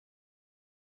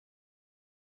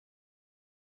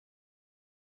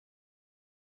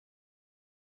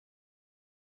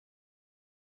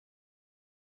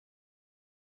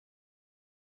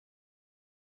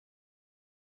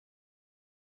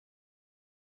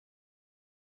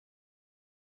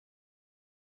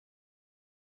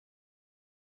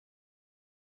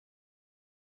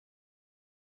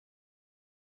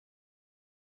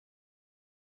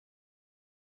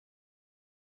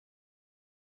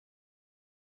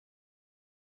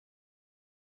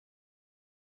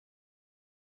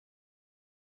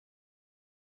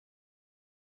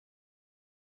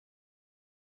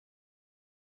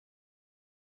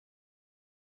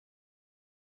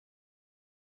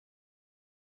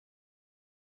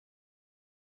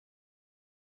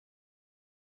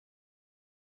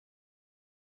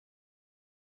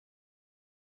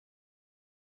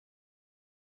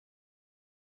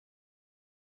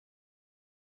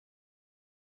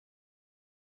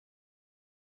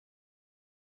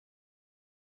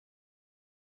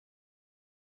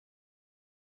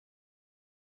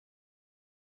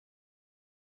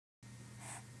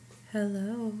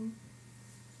Hello,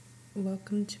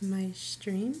 welcome to my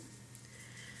stream.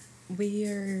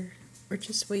 We're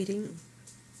just waiting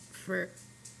for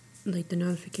the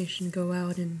notification to go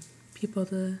out and people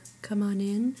to come on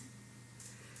in.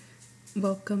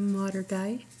 Welcome, Water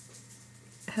Guy.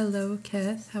 Hello,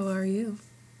 Kath. How are you?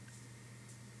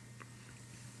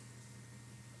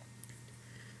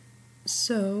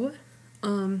 So,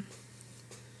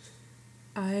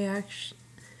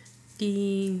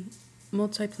 the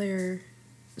multiplayer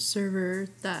server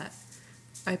that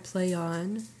I play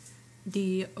on,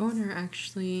 the owner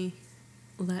actually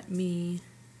let me,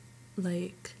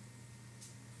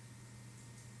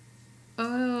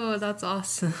 oh, that's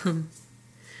awesome.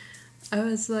 I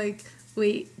was like,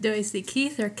 wait, do I see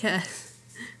Keith or Kath?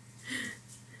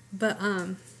 But,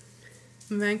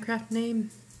 Minecraft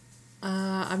name,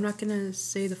 I'm not gonna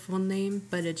say the full name,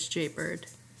 but it's Jaybird.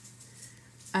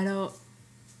 I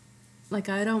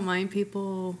don't mind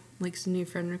people, sending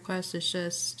friend requests. It's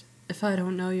just, if I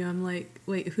don't know you, I'm like,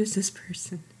 wait, who's this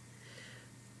person?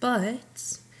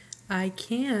 But I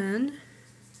can,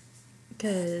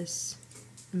 because,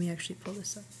 let me actually pull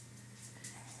this up.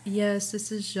 Yes,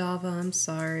 this is Java, I'm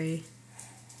sorry.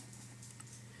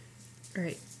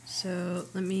 Alright, so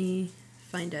let me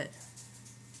find it.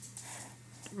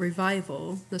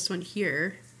 Revival, this one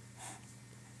here.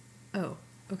 Oh,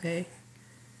 okay.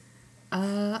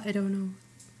 I don't know.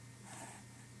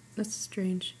 That's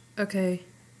strange. Okay.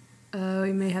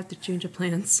 We may have to change the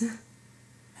plans.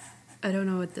 I don't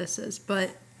know what this is,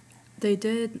 but they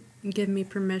did give me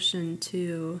permission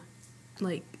to,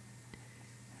 make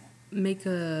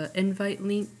a invite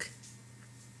link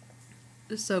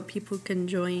so people can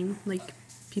join,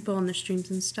 people on the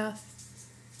streams and stuff.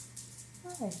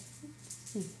 Hi, let's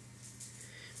see.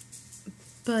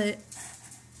 But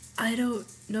I don't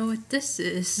know what this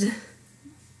is.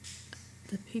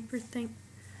 The paper thing.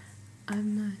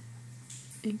 I'm not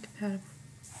incompatible.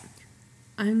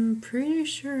 I'm pretty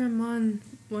sure I'm on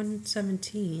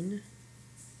 117.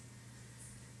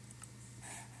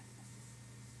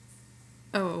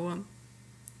 Oh,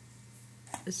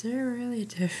 is there really a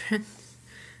difference?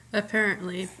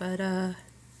 Apparently, but,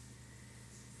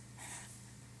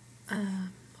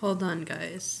 hold on,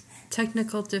 guys.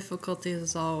 Technical difficulties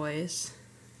as always.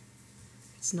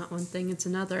 It's not one thing, it's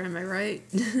another, am I right?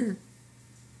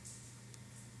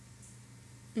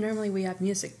 Normally we have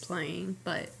music playing,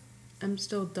 but I'm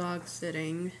still dog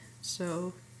sitting,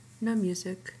 so no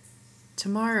music.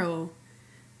 Tomorrow,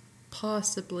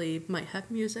 possibly, might have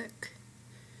music.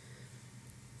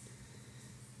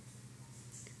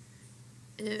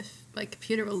 If my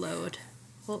computer will load.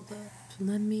 Hold up.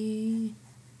 Let me,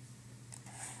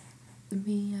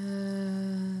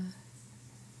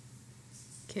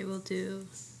 okay, we'll do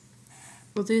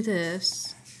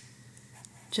this.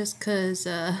 Just 'cause,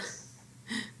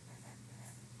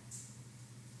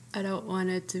 I don't want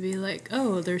it to be like,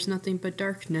 oh, there's nothing but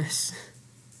darkness.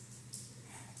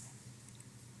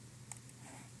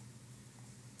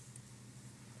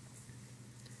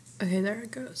 Okay, there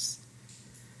it goes.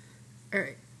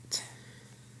 Alright.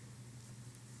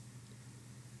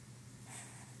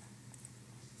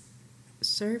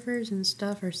 Servers and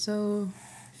stuff are so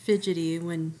fidgety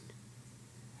when,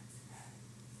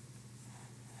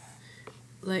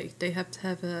 they have to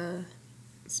have a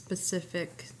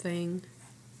specific thing.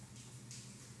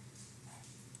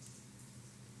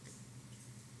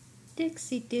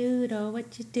 Dixie Doodle,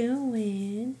 what you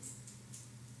doing?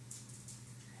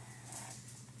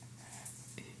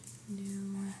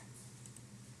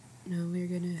 No, we're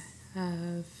gonna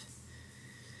have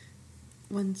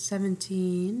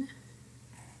 117.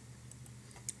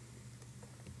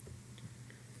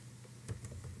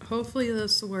 Hopefully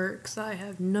this works. I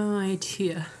have no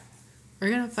idea.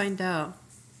 We're gonna find out.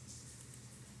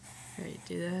 Alright,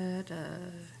 do that.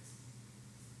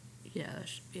 Yeah, that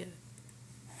should be it.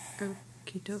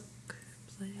 Okie doke.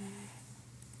 Play.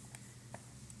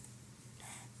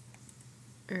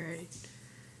 Alright.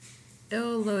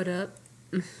 It'll load up.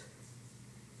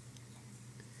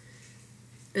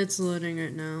 It's loading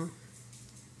right now.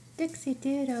 Dixie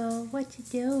Doodle, what you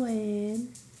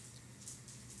doing?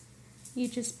 You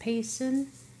just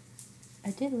pacing? I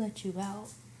did let you out.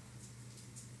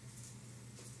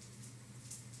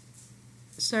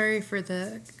 Sorry for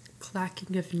the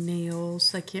clacking of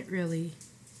nails. I can't really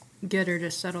get her to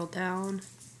settle down.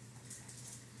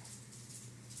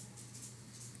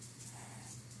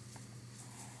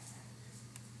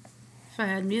 If I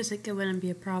had music, it wouldn't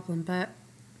be a problem, but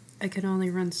I can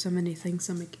only run so many things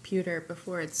on my computer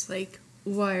before it's like,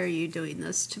 why are you doing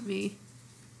this to me?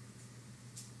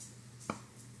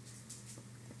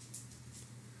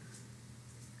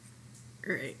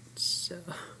 Alright, so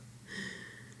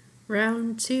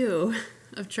round 2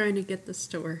 of trying to get this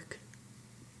to work.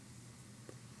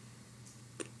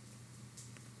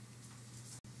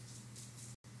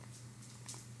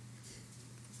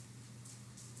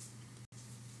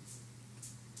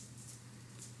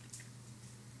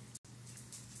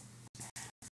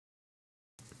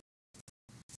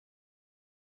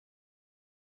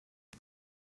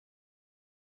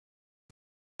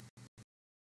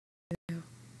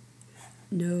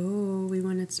 No, we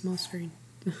wanted small screen.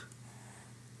 This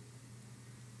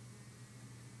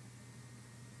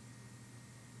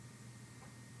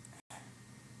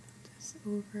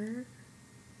over.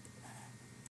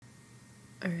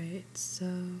 Alright,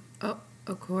 so... Oh,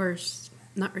 of course.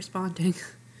 Not responding.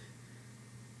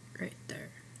 Right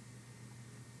there.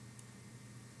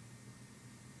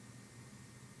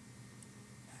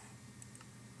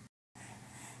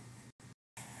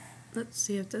 Let's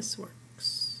see if this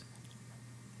works.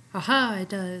 Haha, it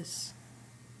does.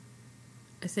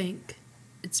 I think.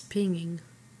 It's pinging.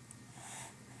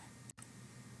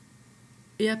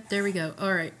 Yep, there we go.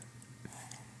 Alright.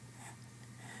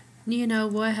 Nina,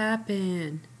 what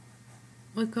happened?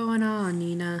 What's going on,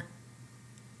 Nina?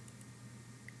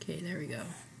 Okay, there we go.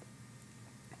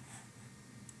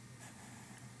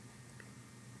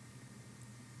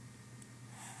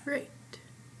 Right.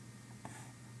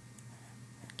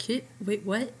 Wait,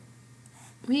 what?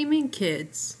 What do you mean,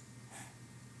 kids?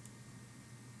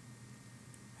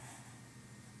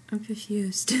 I'm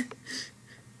confused.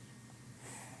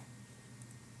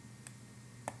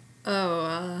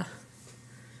 Oh,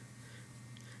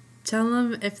 tell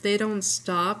them if they don't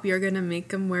stop, you're gonna make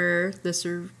them wear this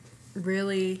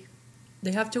really...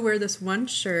 They have to wear this one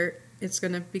shirt. It's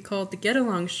gonna be called the Get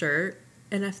Along shirt.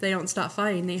 And if they don't stop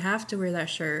fighting, they have to wear that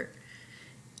shirt.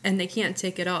 And they can't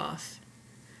take it off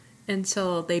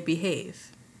until they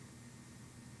behave.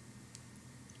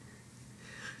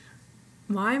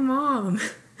 My mom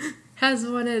has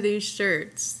one of these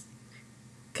shirts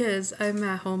because I'm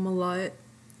at home a lot,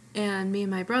 and me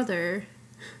and my brother,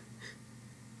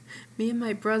 we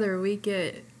don't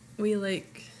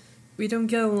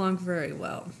get along very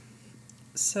well.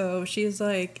 So she's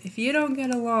like, if you don't get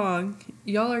along,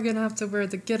 y'all are gonna have to wear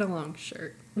the Get Along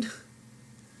shirt.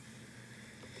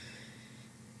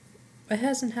 It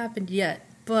hasn't happened yet,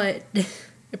 but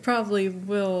it probably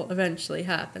will eventually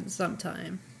happen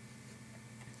sometime.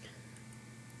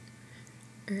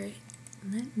 Alright,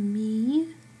 let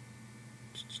me...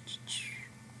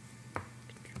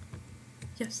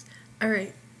 Yes,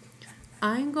 alright.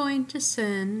 I'm going to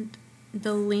send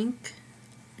the link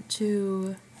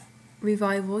to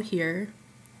Revival here,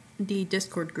 the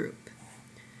Discord group.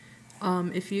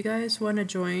 If you guys want to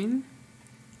join,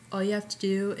 all you have to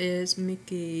do is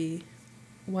make a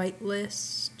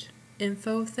whitelist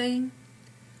info thing,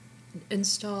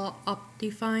 install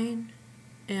Optifine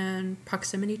and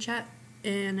Proximity Chat,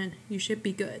 and you should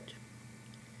be good.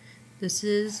 This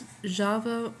is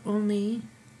Java only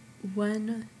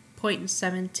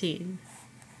 1.17,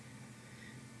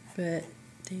 but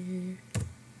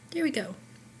there we go.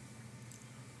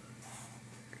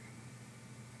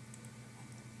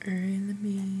 Alright, let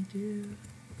me do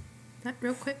that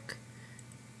real quick.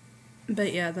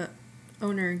 But yeah, the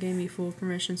owner gave me full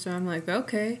permission, so I'm like,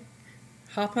 okay,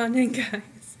 hop on in,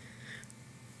 guys.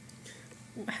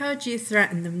 How'd you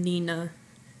threaten them, Nina?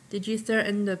 Did you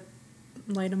threaten to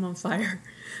light them on fire?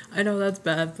 I know that's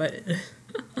bad, but...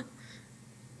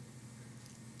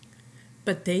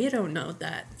 But they don't know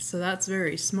that, so that's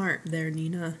very smart there,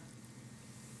 Nina.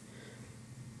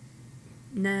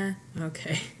 Nah,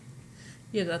 okay.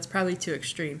 Yeah, that's probably too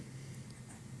extreme.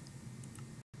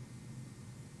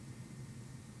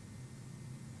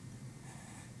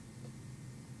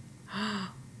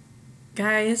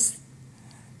 Guys,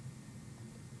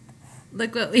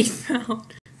 look what we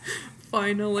found.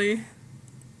 Finally.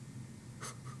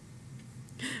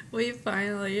 We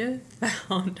finally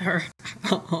found our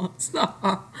house.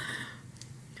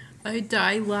 I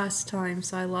died last time,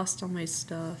 so I lost all my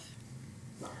stuff.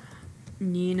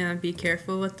 Nina, be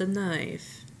careful with the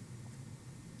knife.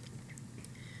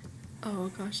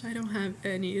 Oh gosh, I don't have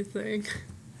anything.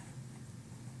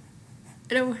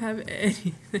 I don't have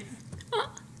anything.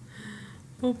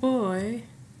 Oh boy.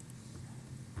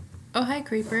 Oh, hi,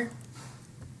 Creeper.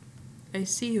 I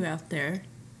see you out there.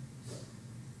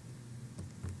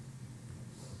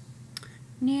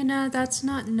 Nina, that's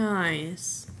not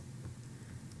nice.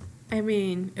 I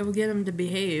mean, it will get him to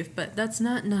behave, but that's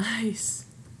not nice.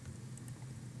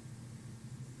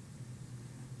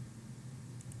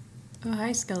 Oh,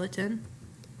 hi, skeleton.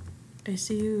 I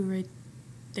see you right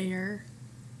there,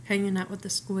 hanging out with the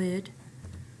squid.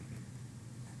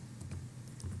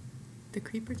 The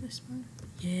creeper despawn?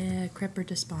 Yeah, creeper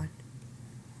despawn.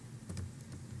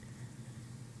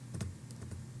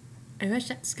 I wish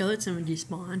that skeleton would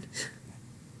despawn.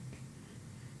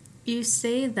 You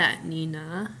say that,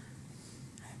 Nina.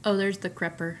 Oh, there's the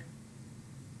creeper.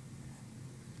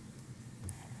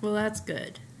 Well, that's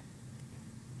good.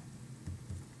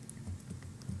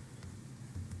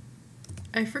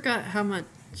 I forgot how much...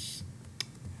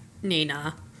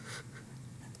 Nina.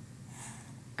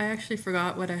 I actually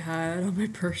forgot what I had on my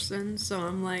person, so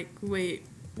I'm like, wait,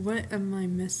 what am I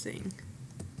missing?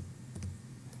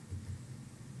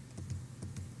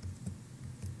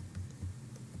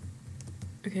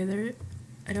 Okay, there...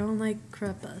 I don't like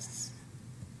creepers.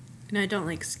 And I don't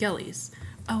like skellies.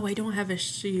 Oh, I don't have a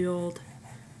shield.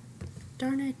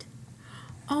 Darn it.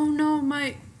 Oh no,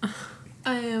 my...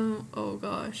 I am... Oh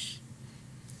gosh.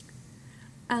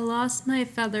 I lost my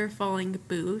feather falling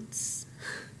boots.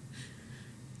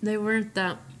 They weren't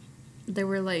that... They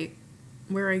were like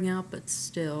wearing out, but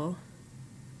still.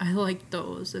 I liked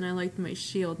those, and I liked my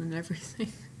shield and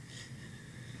everything.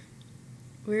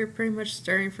 We're pretty much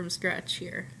starting from scratch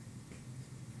here.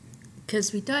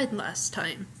 Because we died last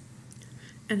time.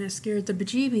 And it scared the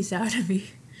bejeebies out of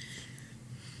me.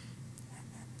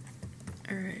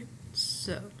 Alright,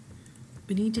 so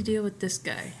we need to deal with this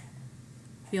guy.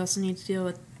 We also need to deal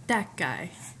with that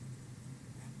guy.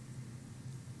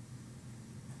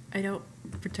 I don't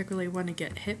particularly want to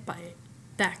get hit by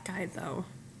that guy, though.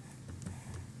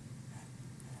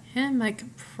 Him I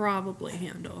could probably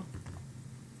handle.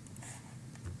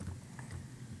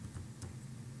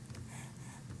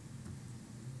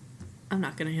 I'm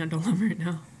not going to handle him right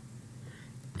now.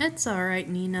 It's alright,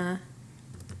 Nina.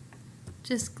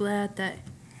 Just glad that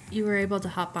you were able to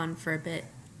hop on for a bit.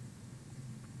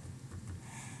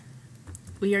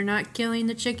 We are not killing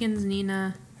the chickens,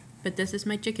 Nina, but this is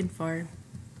my chicken farm.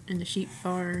 And the sheep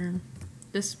farm.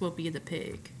 This will be the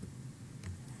pig.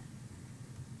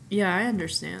 Yeah, I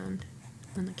understand.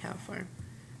 And the cow farm.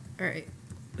 Alright,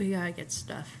 we gotta get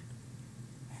stuff.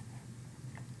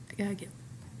 I gotta get...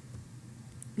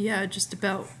 Yeah, just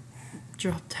about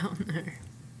dropped down there.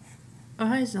 Oh,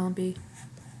 hi, zombie.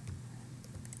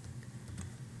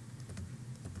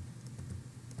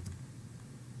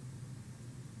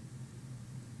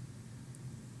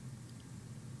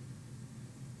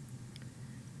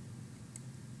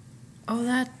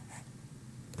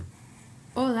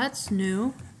 Oh, that's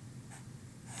new.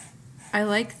 I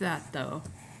like that, though.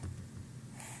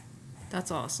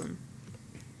 That's awesome.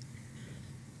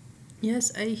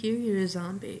 Yes, I hear you,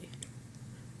 zombie.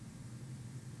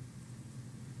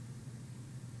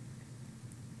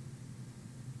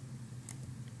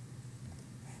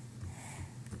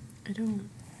 I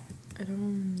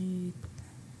don't need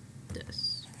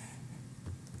this.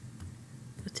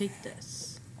 I'll take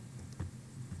this.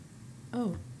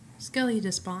 Oh, Skelly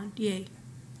despawned. Yay.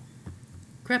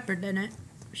 Creeper didn't.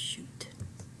 Shoot.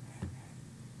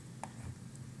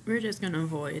 We're just gonna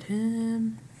avoid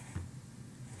him.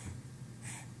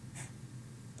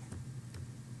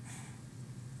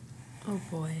 Oh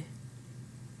boy.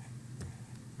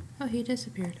 Oh, he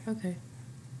disappeared. Okay.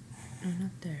 No,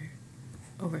 not there.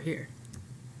 Over here.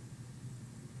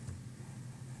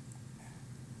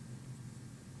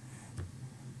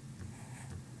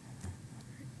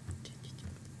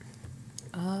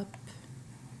 Up,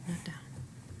 not down.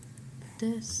 Put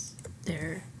this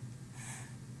there.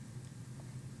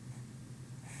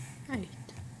 Right.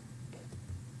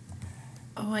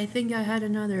 Oh, I think I had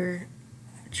another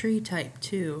tree type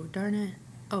too. Darn it.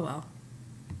 Oh well.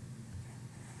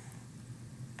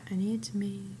 I need to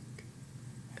make...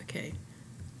 Okay.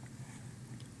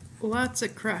 Lots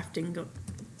of crafting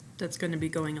that's going to be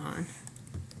going on.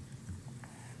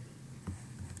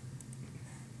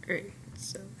 Alright,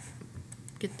 so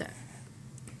get that.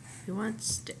 We want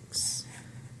sticks.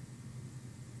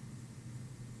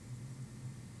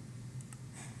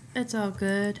 It's all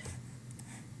good.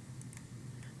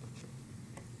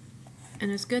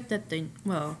 And it's good that they,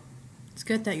 well, it's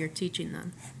good that you're teaching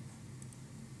them.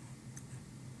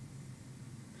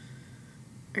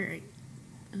 Alright.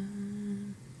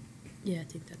 Yeah, I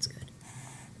think that's good.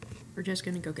 We're just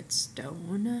gonna go get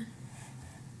stone.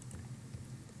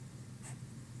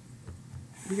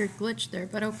 Weird glitch there,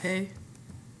 but okay.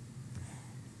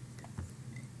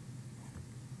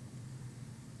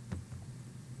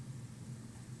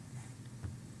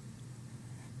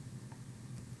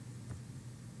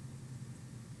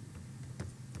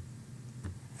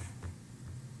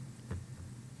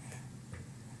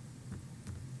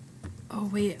 Oh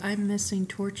wait, I'm missing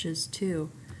torches too.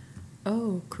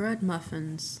 Oh, crud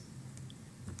muffins.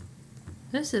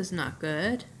 This is not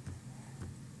good.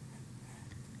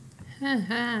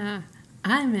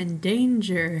 I'm in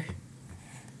danger.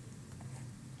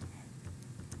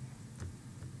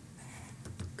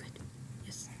 Good.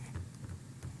 Yes.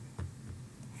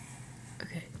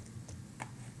 Okay.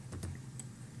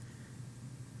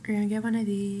 We're gonna get one of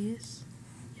these.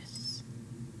 Yes.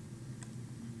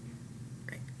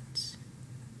 Right.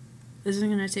 This is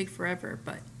gonna take forever,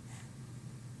 but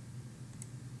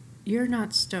you're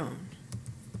not stone.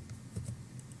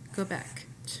 Go back.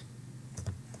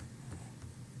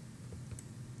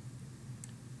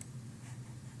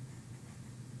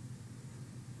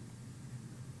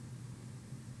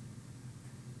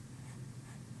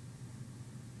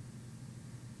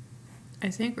 I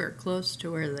think we're close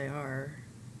to where they are.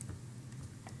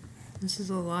 This is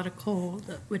a lot of coal,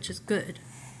 which is good.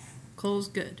 Coal's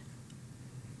good.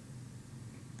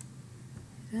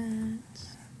 That's...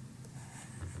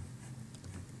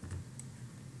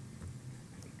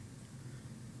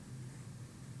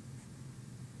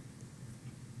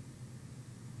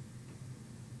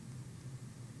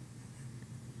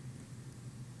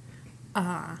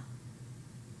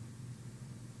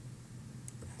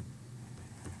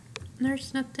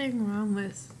 There's nothing wrong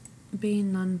with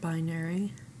being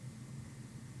non-binary.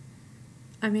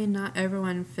 I mean, not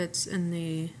everyone fits in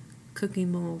the cookie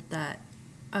mold that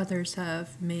others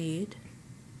have made.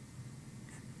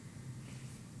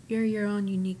 You're your own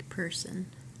unique person.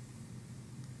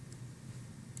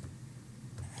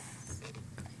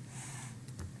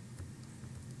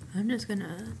 I'm just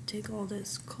gonna take all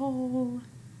this coal,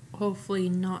 hopefully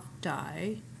not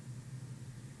die.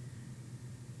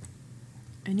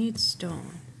 I need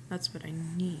stone. That's what I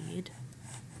need.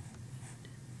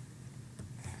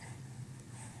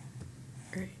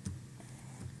 Great.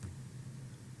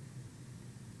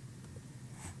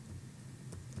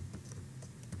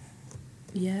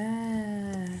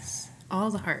 Yes.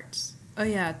 All the hearts. Oh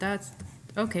yeah, that's...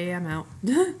 Okay, I'm out.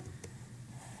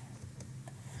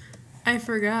 I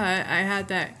forgot I had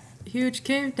that huge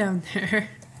cave down there.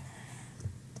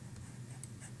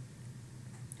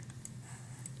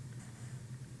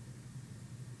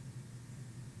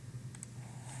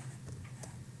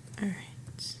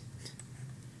 Alright.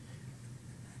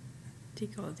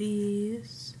 Take all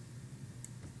these.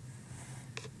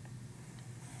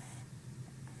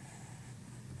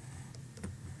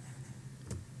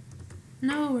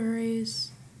 No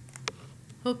worries.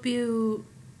 Hope you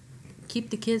keep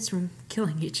the kids from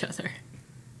killing each other.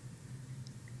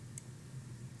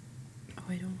 Oh,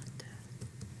 I don't want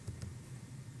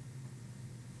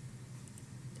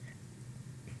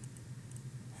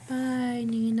that. Bye,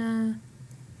 Nina.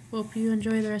 Hope you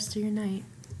enjoy the rest of your night.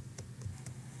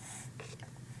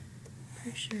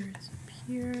 Pretty sure it's up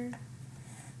here.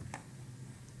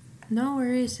 No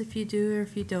worries if you do or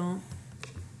if you don't.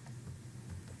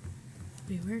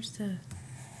 Wait, where's the...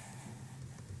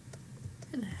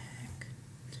 Where the heck?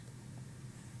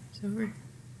 It's over.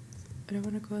 I don't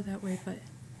want to go that way, but...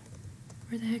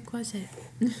 Where the heck was it?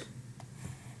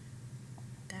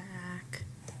 Back.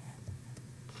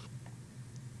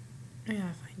 I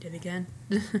gotta find it again.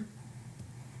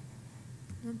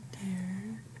 Not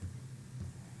there.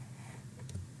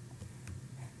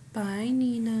 Bye,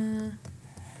 Nina.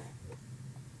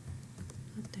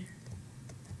 Not there.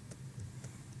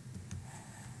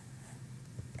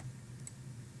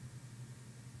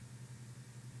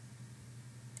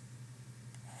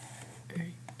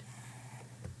 Alright.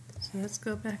 So let's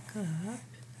go back up.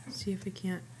 See if we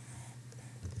can't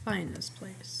find this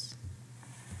place.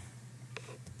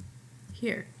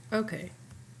 Here. Okay.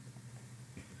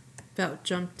 About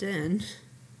jumped in.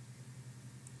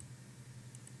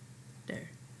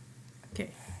 There.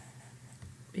 Okay.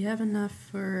 We have enough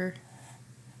for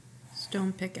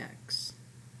stone pickaxe,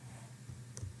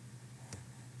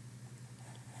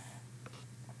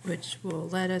 which will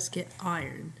let us get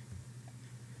iron.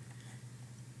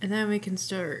 And then we can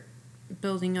start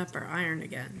building up our iron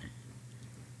again.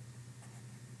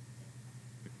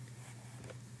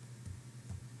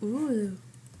 Ooh,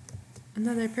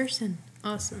 another person.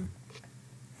 Awesome.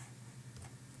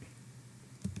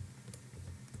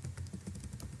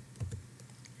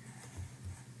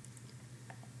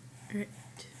 Alright.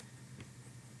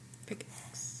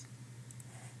 Pickaxe.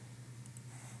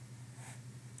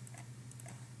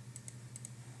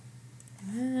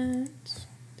 And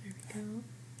there we go.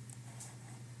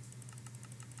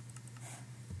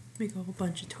 Make a whole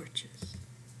bunch of torches.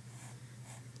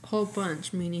 A whole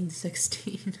bunch, meaning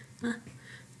 16.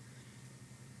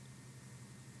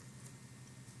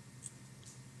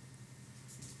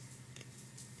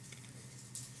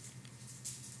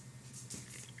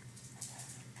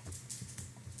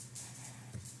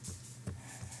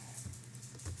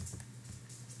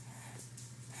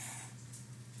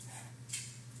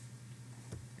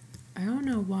 I don't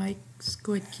know why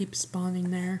squid keeps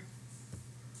spawning there.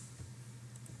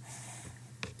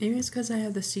 Maybe it's because I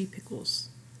have the sea pickles.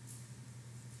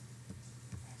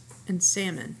 And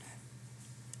salmon.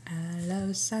 I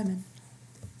love salmon.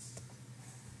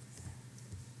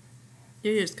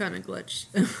 You're just kind of glitched.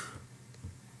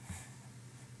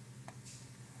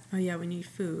 Oh yeah, we need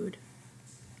food.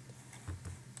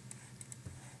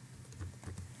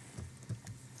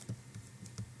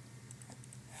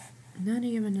 Not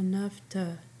even enough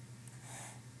to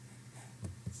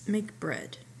make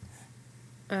bread.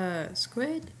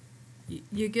 Squid?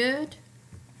 You good?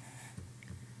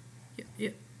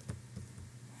 You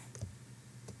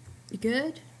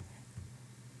good?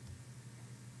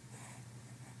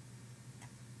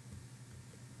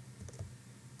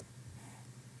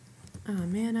 Oh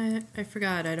man, I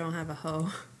forgot I don't have a hoe.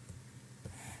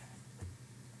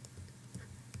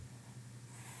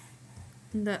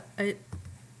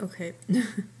 Okay.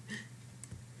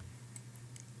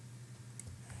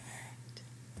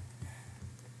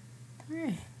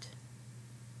 Alright.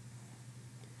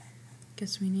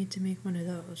 Guess we need to make one of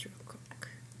those real quick.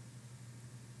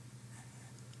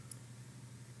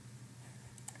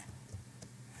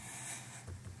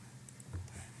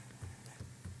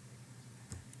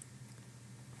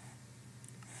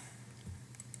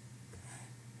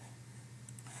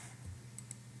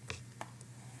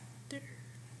 There.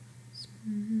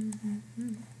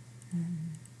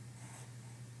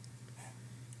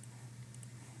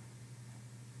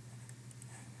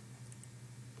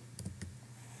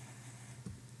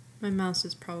 My mouse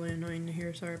is probably annoying to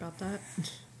hear, sorry about that.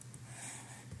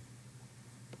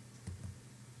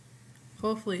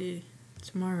 Hopefully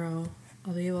tomorrow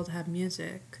I'll be able to have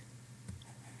music.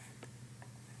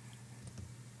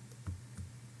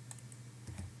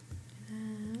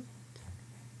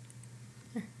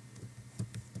 There.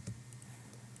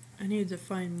 I need to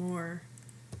find more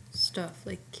stuff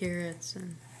like carrots,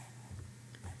 and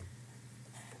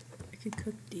I could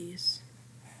cook these.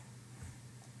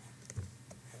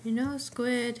 You know,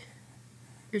 squid,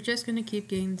 you're just gonna keep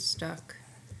getting stuck.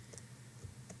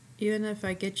 Even if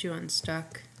I get you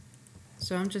unstuck.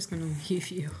 So I'm just gonna leave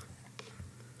you.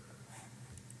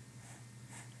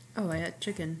 Oh, I had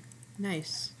chicken.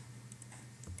 Nice.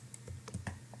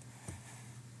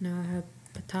 Now I have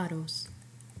potatoes.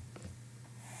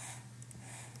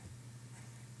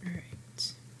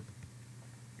 Alright.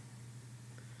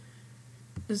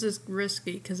 This is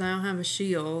risky because I don't have a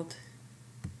shield.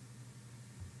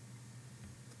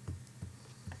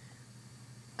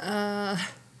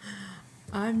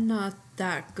 I'm not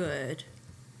that good.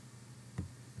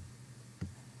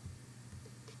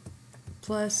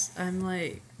 Plus, I'm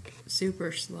like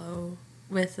super slow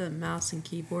with a mouse and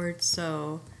keyboard,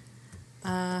 so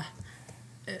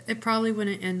it probably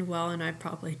wouldn't end well and I'd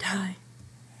probably die.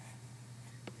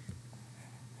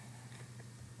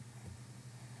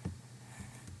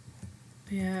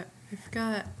 Yeah, I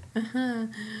forgot.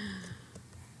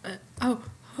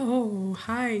 Oh,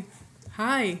 hi.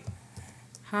 Hi.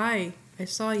 Hi. I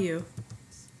saw you.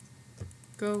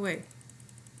 Go away.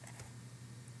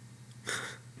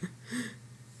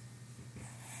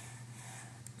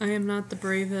 I am not the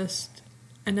bravest.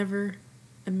 I never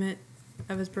admit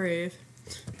I was brave.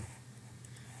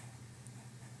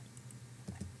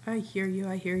 I hear you,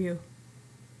 I hear you.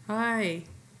 Hi.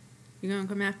 You gonna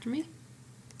come after me?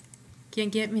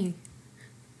 Can't get me.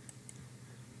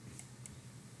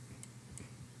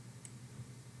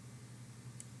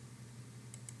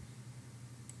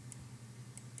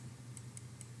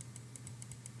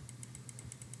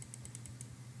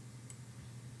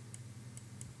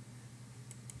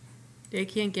 They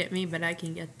can't get me, but I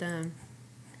can get them.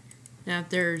 Now if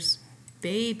there's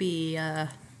baby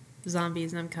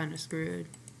zombies, I'm kind of screwed.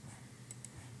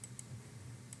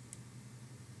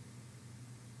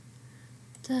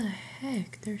 What the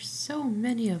heck? There's so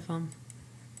many of them.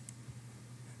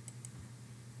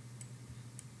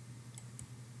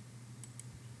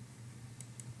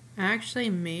 I actually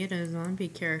made a zombie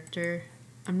character.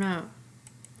 I'm not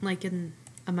like in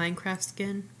a Minecraft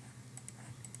skin.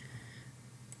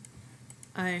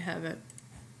 I haven't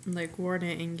like worn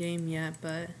it in game yet,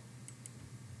 but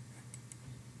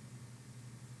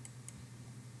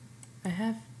I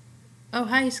have. Oh,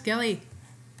 hi, Skelly.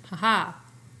 Haha.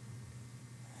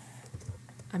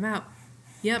 I'm out.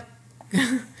 Yep.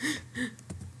 I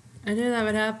knew that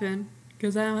would happen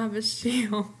because I don't have a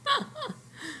shield.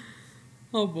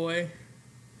 Oh boy.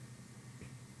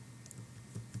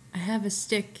 I have a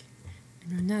stick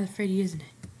and I'm not afraid of using it.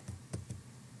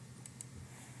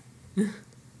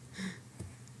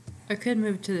 I could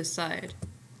move to the side.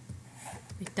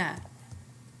 Like that.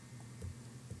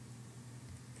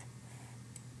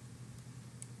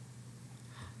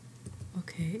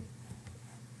 Okay.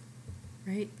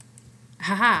 Right?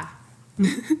 Haha!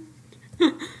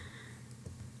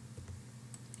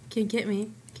 Can't get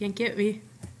me. Can't get me.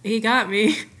 He got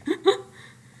me.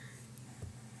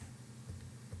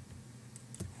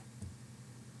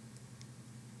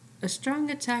 A strong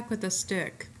attack with a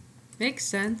stick. Makes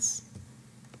sense.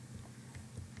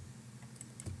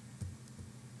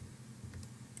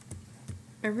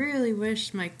 I really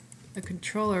wish a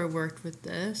controller worked with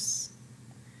this,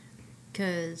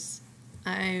 because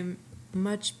I'm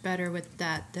much better with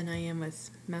that than I am with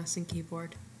mouse and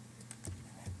keyboard.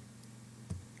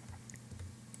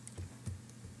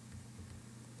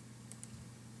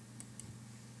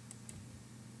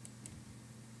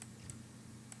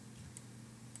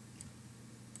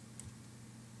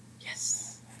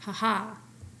 Yes! Haha!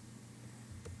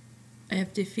 I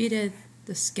have defeated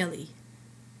the Skelly.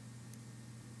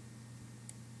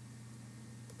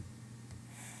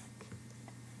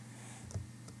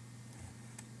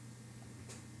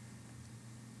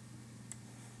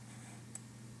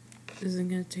 This isn't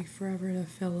gonna take forever to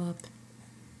fill up.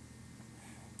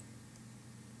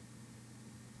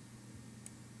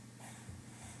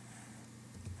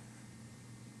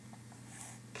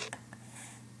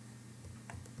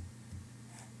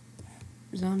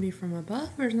 Zombie from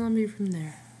above or zombie from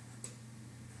there?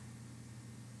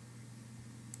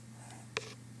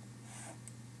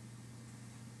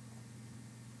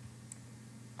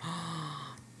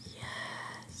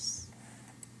 Yes.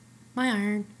 My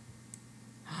iron.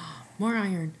 More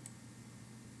iron.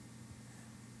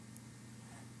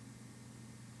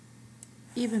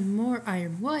 Even more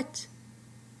iron. What?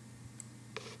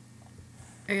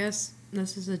 I guess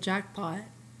this is a jackpot.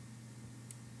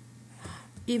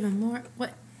 Even more.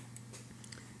 What?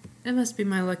 It must be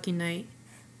my lucky night.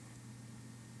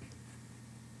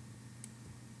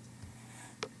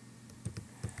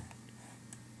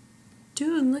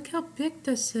 Dude, look how big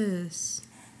this is.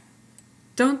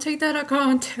 Don't take that out of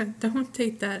context. Don't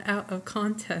take that out of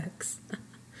context.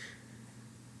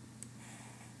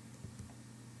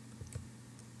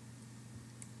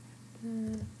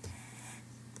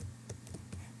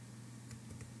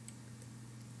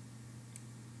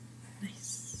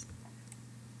 Nice.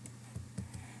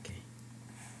 Okay.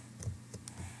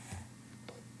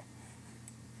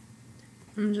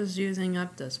 I'm just using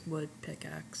up this wood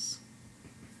pickaxe,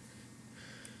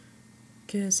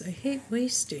 because I hate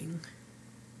wasting.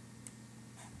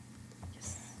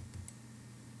 Yes.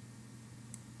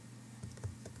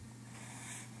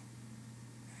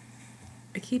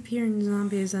 I keep hearing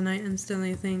zombies and I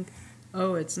instantly think,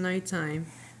 oh, it's nighttime.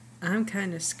 I'm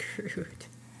kind of screwed.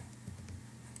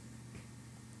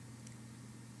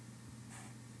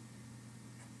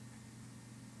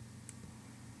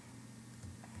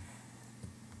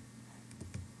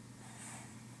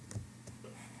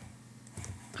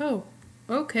 Oh,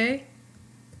 okay.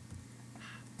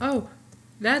 Oh,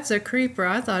 that's a creeper.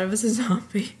 I thought it was a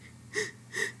zombie.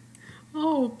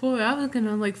 Oh boy, I was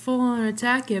gonna like full on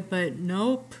attack it, but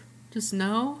nope. Just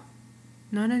no.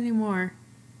 Not anymore.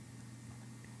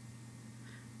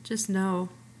 Just no.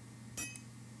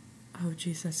 Oh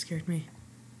jeez, that scared me.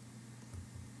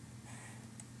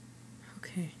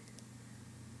 Okay.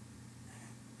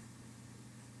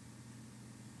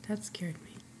 That scared me.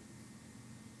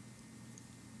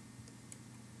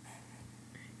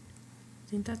 I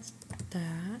think that's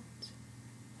that.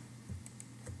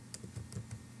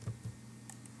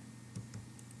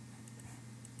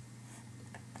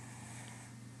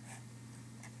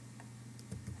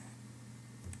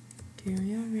 Do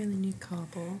we really need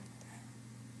cobble?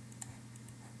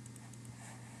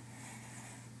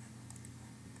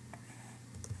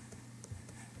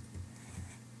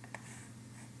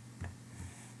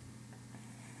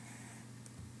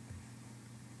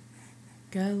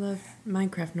 Gotta love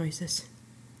Minecraft noises.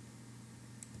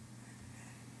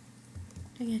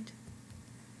 Dang it.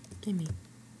 Gimme.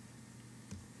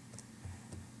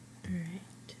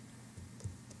 Alright.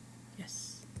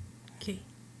 Yes. Okay.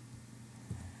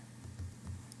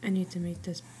 I need to make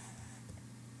this.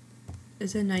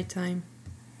 Is it nighttime?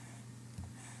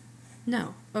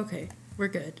 No. Okay. We're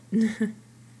good.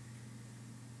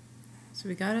 So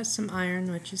we got us some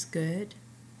iron, which is good.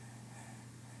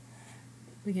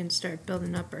 We can start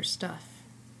building up our stuff.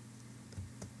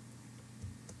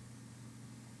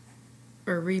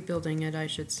 Or rebuilding it, I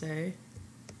should say.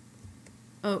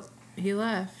 Oh, he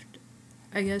left.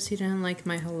 I guess he didn't like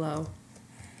my hello.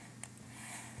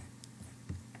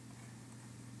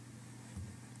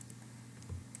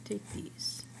 Take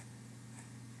these.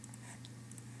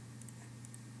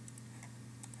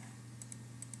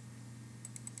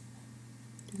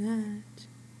 Do that.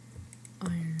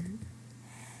 Iron.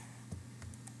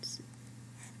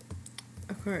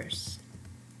 of course.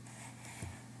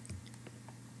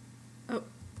 Oh,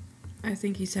 I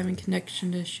think he's having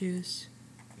connection issues.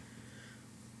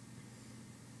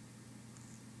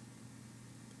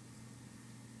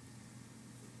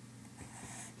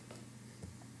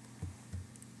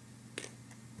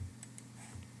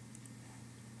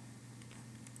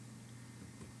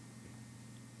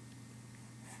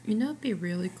 You know, it'd be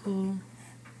really cool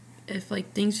if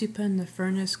like things you put in the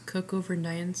furnace cook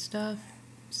overnight and stuff.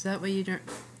 So that way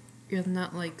you're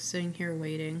not like sitting here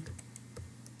waiting.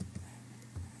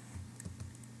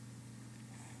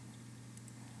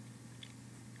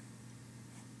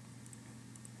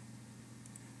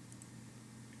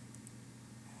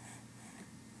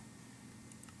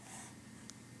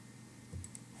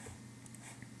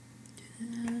 Do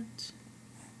that.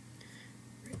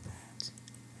 Right.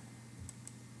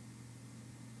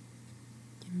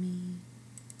 Give me,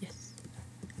 yes.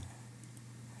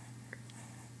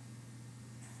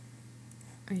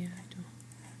 Oh yeah, I don't.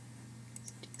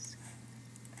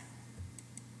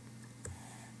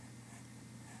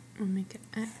 We'll make it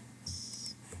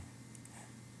X.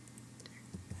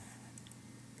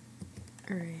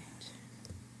 Alright.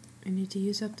 I need to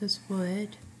use up this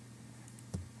wood.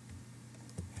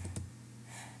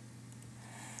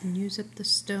 And use up the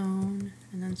stone,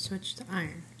 and then switch to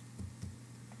iron.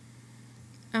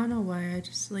 I don't know why, I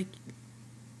just like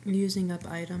using up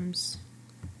items.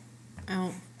 I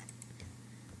don't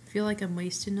feel like I'm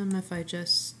wasting them if I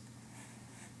just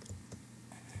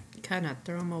kind of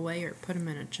throw them away or put them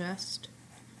in a chest.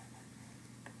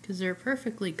 Because they're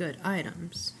perfectly good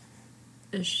items.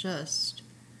 It's just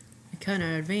kind of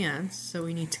advanced, so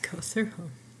we need to go through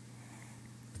them.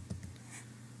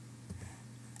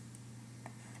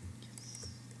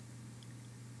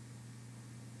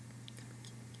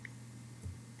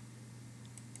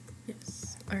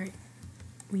 Yes. Alright.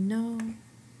 We know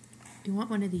you want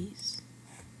one of these.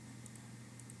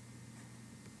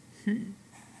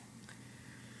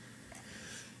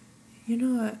 You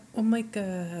know what? We'll make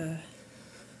a...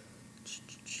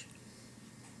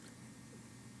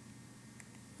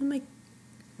 We'll make...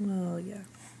 Well, yeah.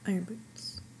 Iron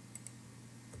boots.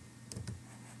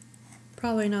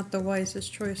 Probably not the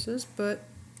wisest choices, but...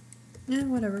 Yeah,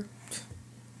 whatever.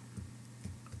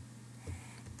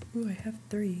 Ooh, I have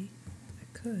 3. I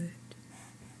could.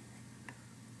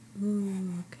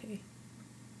 Ooh, okay.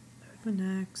 I have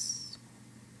an axe.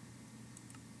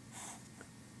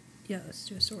 Yeah, let's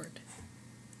do a sword.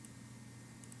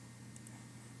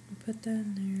 Put that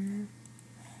in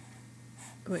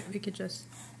there. Wait, we could just...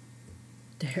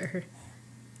 There.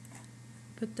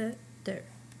 Put that there.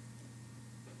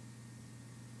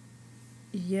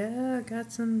 Yeah,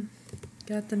 got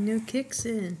the new kicks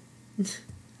in.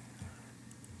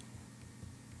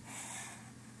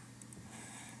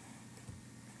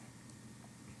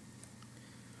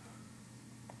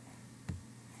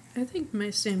 I think my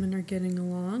salmon are getting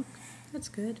along. That's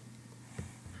good.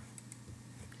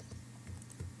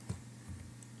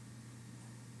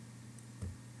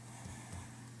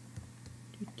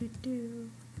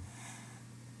 Do.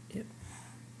 Yep.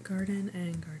 Garden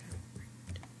and garden.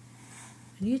 Right.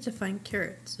 I need to find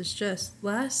carrots. It's just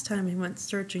last time we went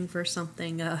searching for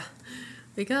something,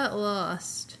 we got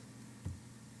lost.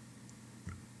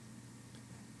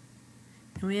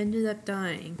 And we ended up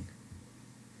dying.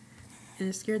 And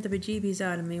it scared the bejeebies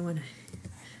out of me when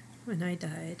I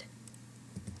died.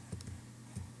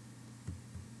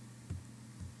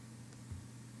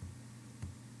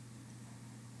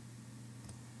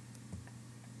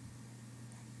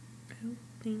 I don't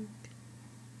think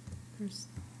there's...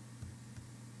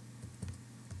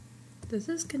 Does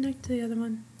this connect to the other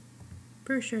one?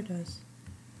 Pretty sure it does.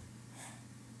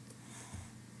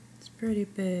 It's pretty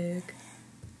big.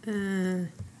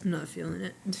 I'm not feeling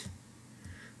it.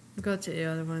 We'll go to the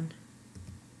other one,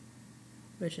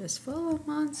 which is full of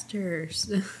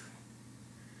monsters. I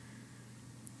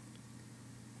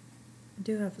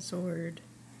do have a sword.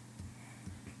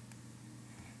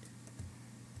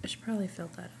 I should probably fill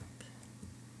that up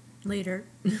later.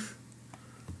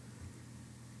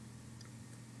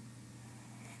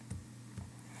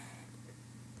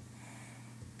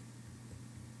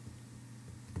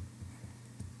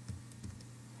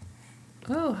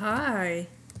 Oh, hi.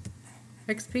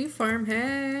 XP farm,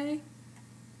 hey.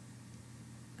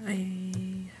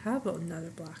 I have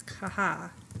another block, haha.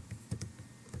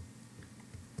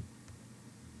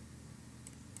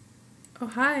 Oh,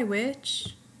 hi,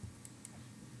 witch.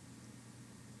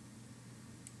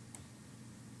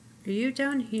 Are you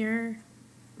down here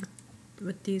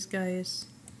with these guys?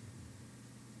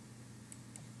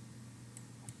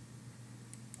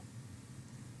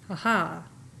 Haha.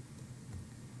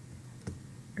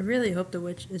 I really hope the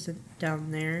witch isn't down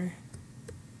there.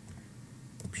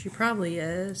 She probably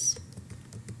is.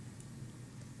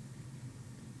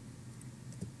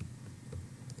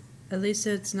 At least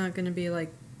it's not going to be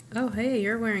like, oh hey,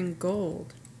 you're wearing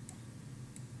gold.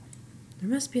 There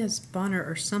must be a spawner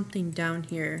or something down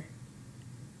here.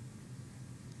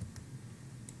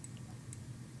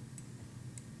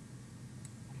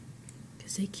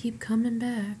 Because they keep coming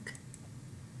back.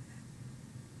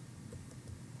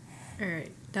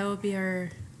 Alright, that will be our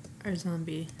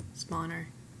zombie spawner.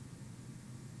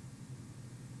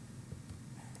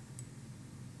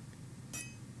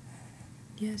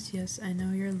 Yes, yes, I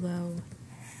know you're low.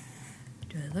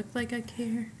 Do I look like I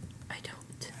care? I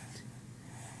don't.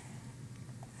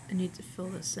 I need to fill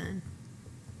this in.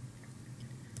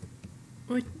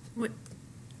 What?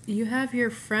 You have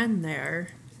your friend there.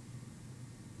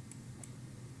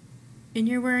 And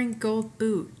you're wearing gold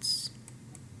boots.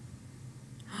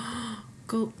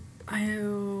 Gold.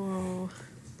 Oh.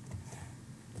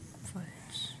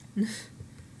 Fudge.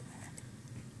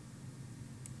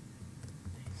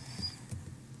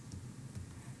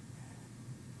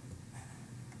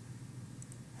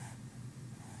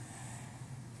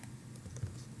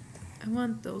 I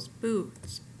want those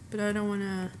boots, but I don't want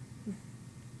to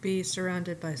be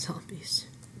surrounded by zombies.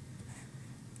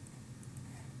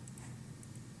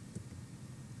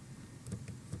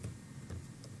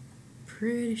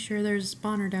 Pretty sure there's a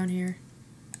spawner down here.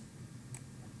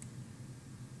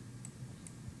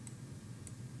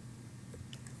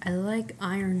 I like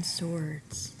iron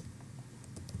swords.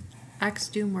 Axe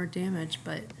do more damage,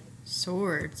 but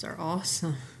swords are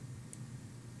awesome.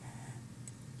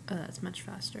 Oh, that's much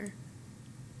faster.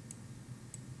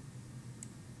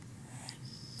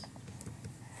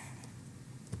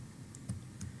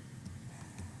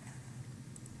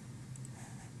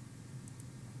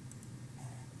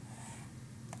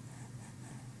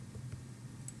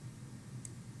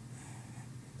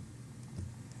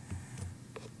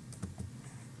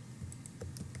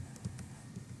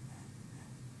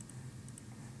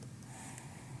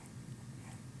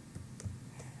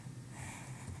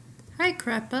 Hi,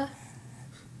 Crappa.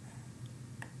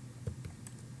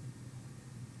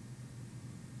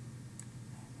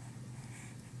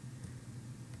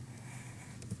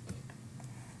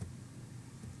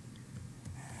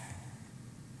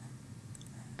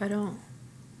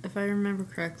 If I remember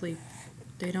correctly,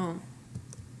 they don't,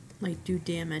 like, do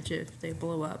damage if they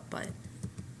blow up, but,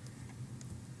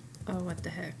 oh, what the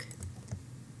heck.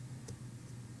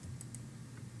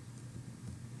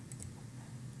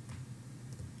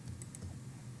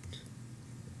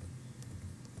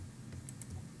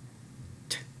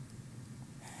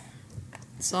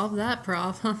 Solve that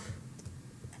problem.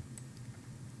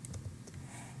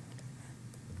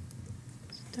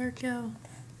 Dark out.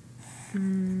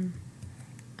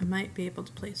 I might be able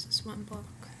to place this one block.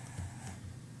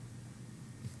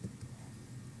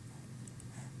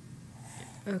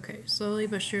 Okay, slowly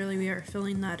but surely we are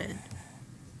filling that in.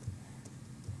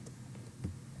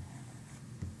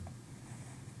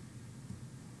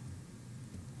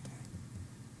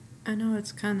 I know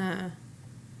it's kind of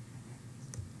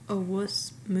a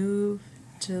wuss move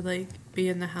to like be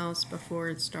in the house before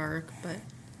it's dark, but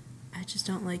I just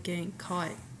don't like getting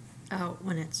caught out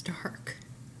when it's dark.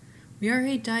 We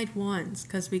already died once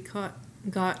because we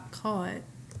got caught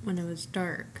when it was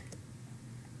dark.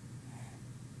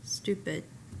 Stupid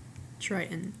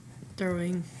Triton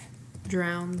throwing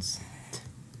drowns.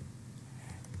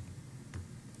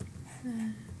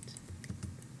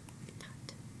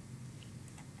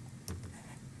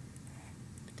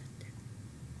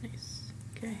 Nice.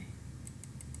 Okay.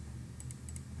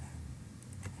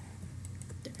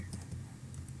 There.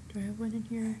 Do I have one in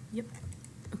here? Yep.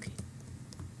 Okay.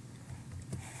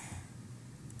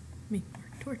 Make more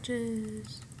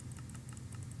torches.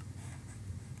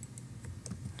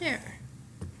 There.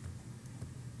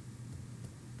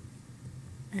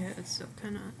 Yeah, it's still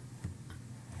kind of...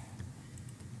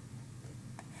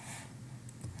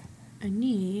 I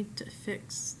need to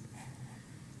fix...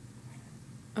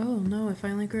 Oh no, it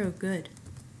finally grew. Good.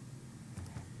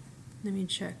 Let me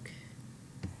check.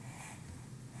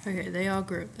 Okay, they all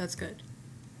grew. That's good.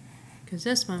 Because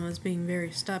this one was being very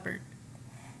stubborn.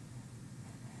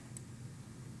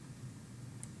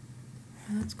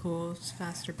 Oh, that's cool. It's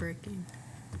faster breaking.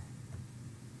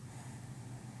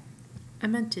 I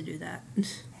meant to do that.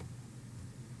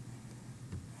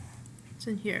 What's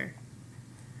in here?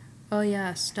 Oh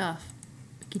yeah, stuff.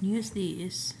 We can use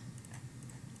these.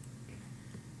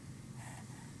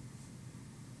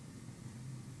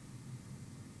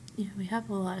 Yeah, we have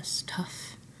a lot of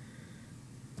stuff.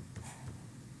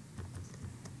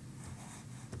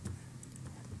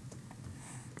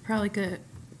 probably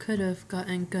could have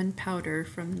gotten gunpowder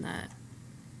from that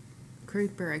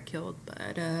creeper I killed,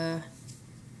 but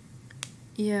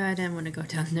yeah, I didn't want to go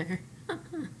down there.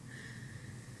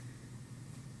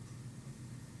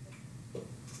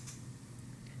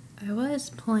 I was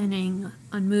planning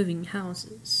on moving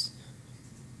houses,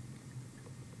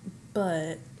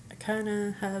 but I kind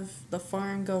of have the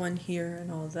farm going here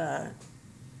and all that.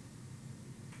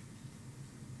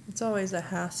 It's always a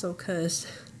hassle because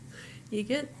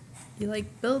you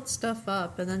like build stuff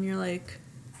up and then you're like,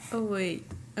 oh wait,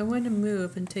 I want to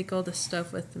move and take all this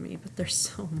stuff with me, but there's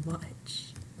so much.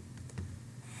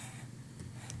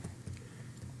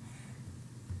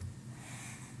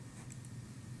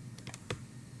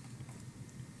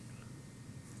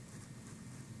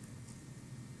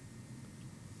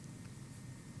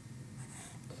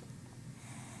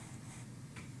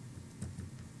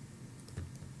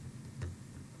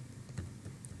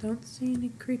 Don't see any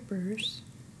creepers.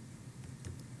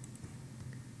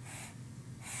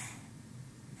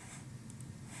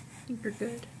 I think we're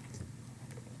good.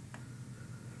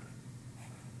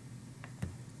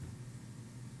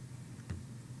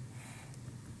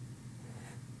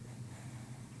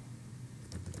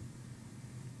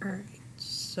 Alright,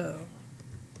 so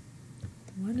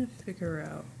I want to figure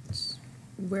out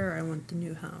where I want the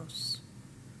new house.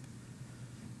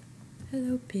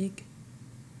 Hello, pig.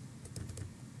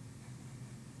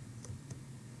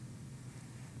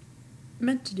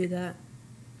 Meant to do that.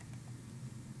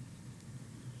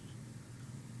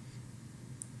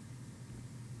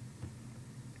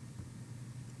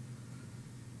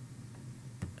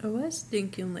 I was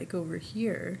thinking like over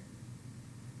here,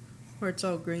 where it's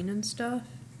all green and stuff.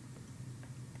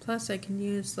 Plus I can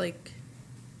use like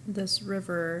this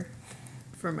river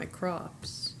for my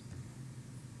crops.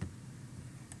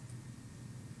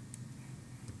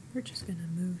 We're just gonna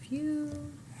move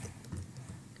you.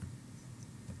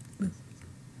 Move.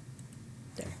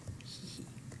 There.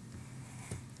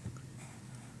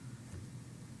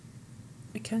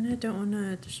 I kinda don't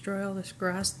wanna destroy all this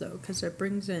grass though, because it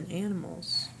brings in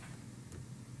animals.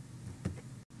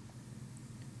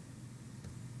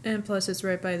 And plus it's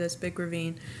right by this big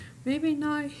ravine. Maybe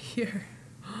not here.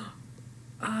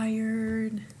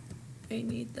 Iron. I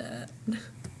need that.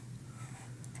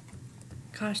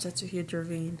 Gosh, that's a huge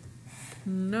ravine.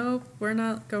 Nope, we're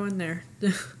not going there.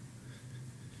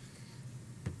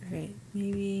 Alright,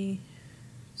 maybe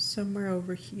somewhere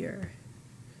over here.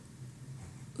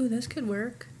 Ooh, this could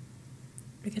work.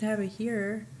 I could have it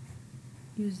here.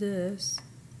 Use this.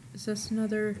 Is this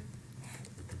another...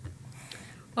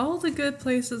 All the good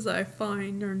places I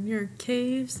find are near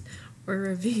caves or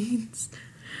ravines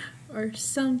or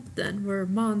something where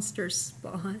monsters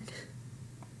spawn.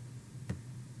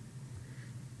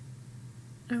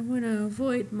 I want to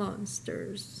avoid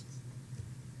monsters.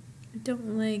 I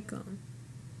don't like them.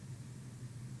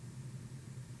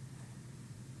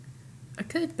 I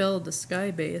could build a sky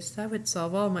base. That would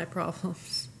solve all my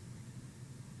problems.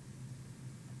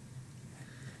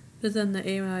 But then the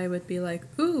AI would be like,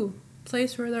 ooh,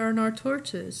 place where there are no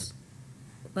torches.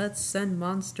 Let's send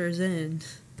monsters in.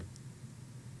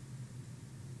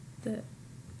 The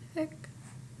heck?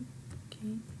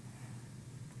 Okay.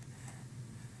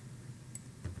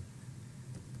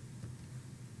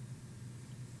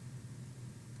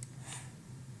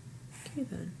 Okay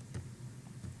then.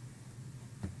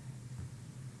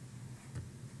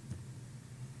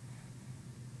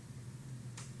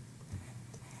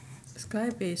 Sky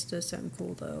base does sound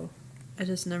cool though. I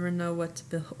just never know what to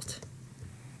build.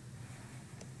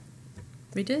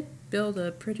 We did build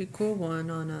a pretty cool one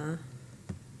on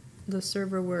the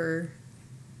server where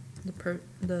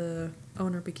the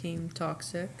owner became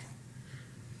toxic.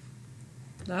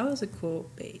 That was a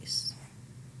cool base.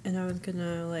 And I was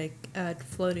gonna like add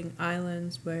floating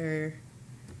islands where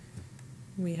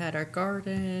we had our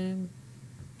garden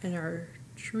and our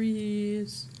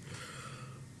trees.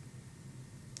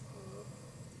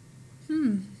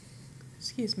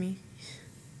 Excuse me.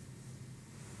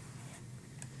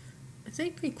 I think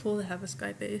it'd be cool to have a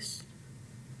sky base.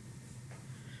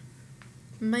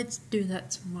 I might do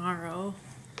that tomorrow.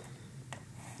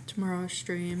 Tomorrow's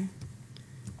stream.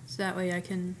 So that way I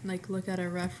can like look at a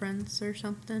reference or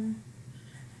something.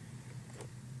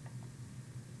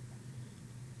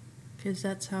 Because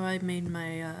that's how I made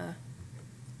my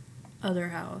other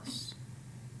house.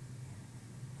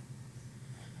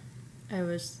 I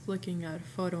was looking at a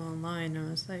photo online and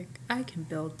I was like, I can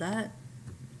build that.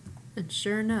 And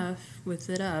sure enough, with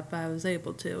it up, I was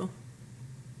able to.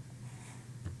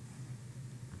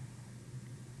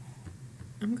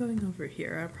 I'm going over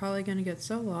here. I'm probably going to get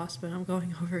so lost, but I'm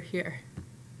going over here.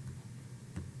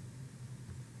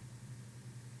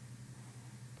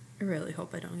 really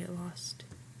hope I don't get lost.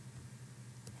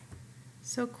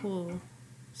 So cool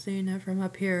seeing it from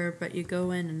up here, but you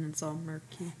go in and it's all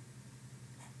murky.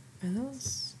 Are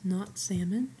those not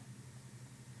salmon?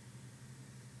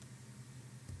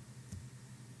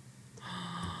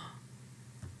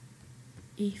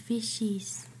 A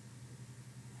fishies.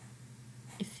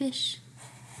 A fish.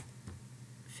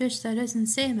 Fish that isn't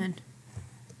salmon.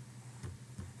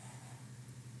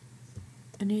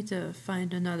 I need to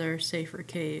find another safer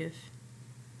cave.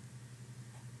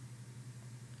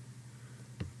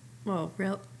 Well,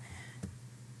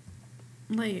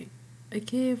 like a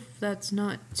cave that's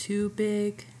not too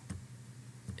big.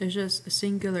 It's just a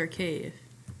singular cave.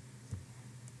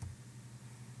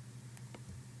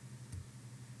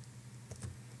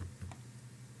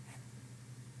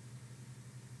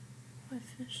 What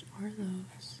fish are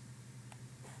those?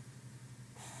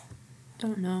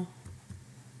 Don't know.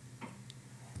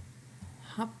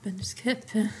 Hop and skip.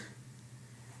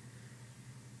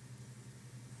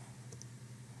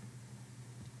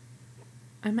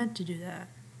 I meant to do that.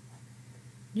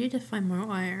 Need to find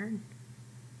more iron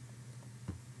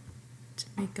to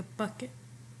make a bucket.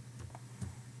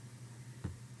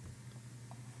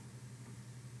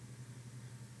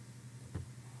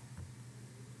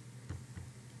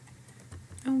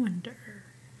 I wonder.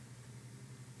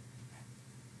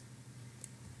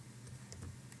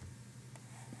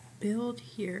 Build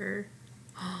here.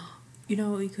 You know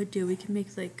what we could do? We could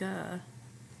make like I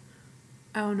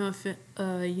don't know if it,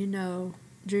 you know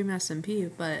Dream SMP,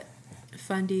 but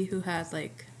Fundy, who had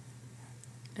like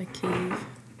a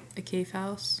cave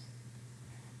house,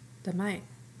 that might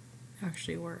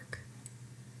actually work.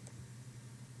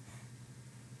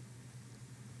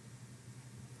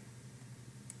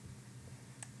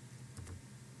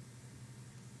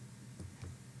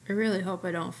 I really hope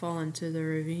I don't fall into the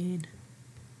ravine.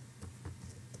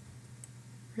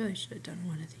 Really should have done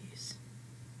one of these.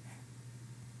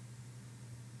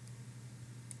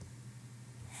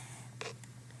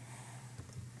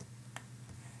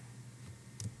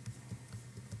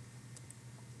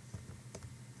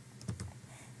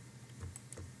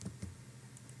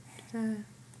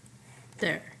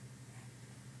 There.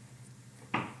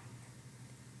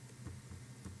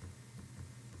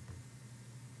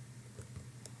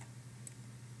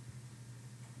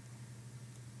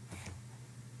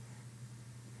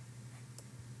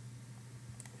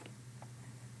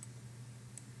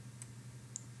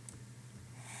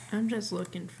 I'm just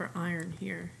looking for iron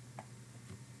here.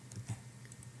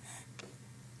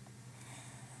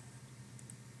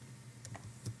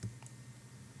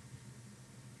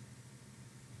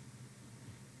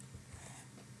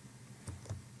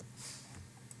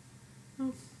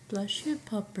 Oh, bless you,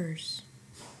 puppers.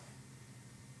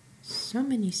 So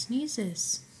many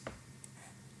sneezes.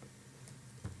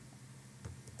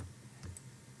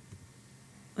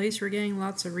 At least we're getting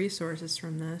lots of resources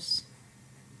from this.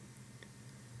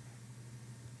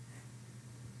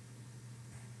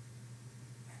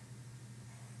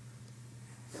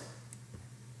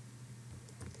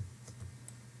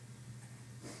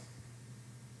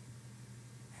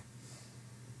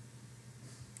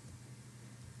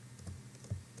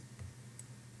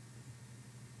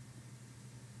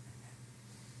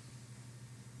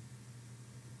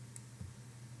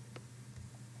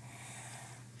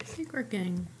 I think we're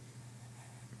getting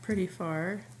pretty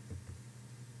far.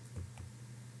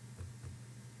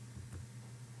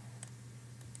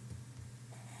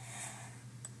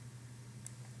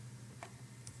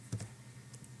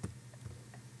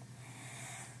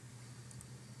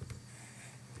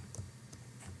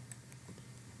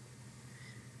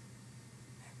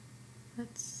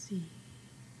 Let's see.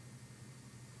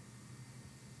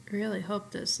 I really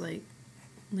hope this like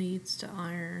leads to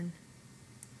iron.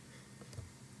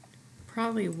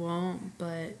 Probably won't,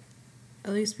 but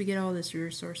at least we get all these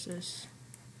resources.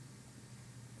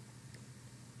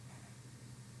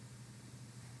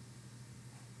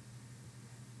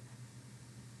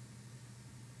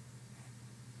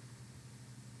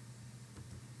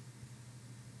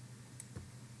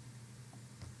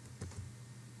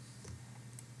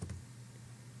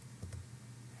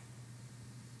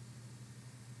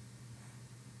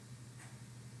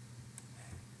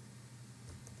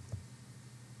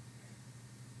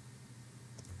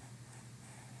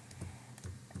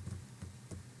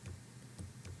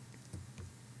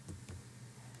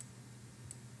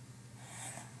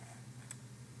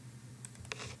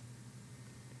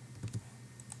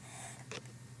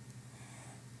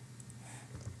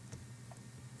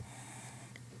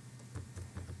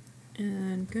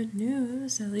 And good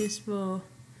news, at least we'll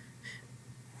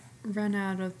run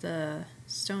out of the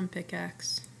stone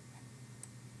pickaxe.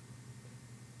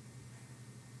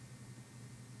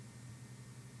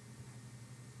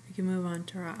 can move on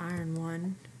to our iron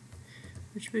one,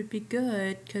 which would be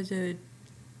good because it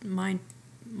would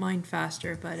mine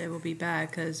faster, but it will be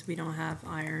bad because we don't have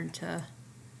iron to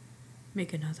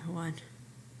make another one.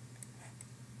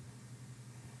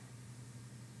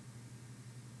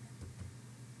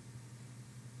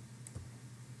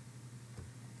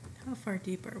 How far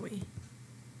deep are we?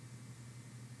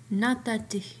 Not that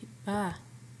deep. Ah.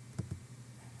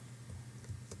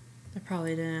 That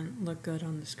probably didn't look good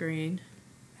on the screen.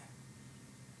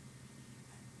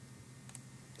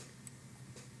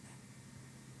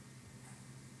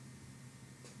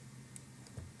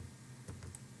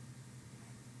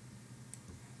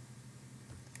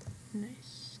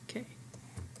 Nice. Okay.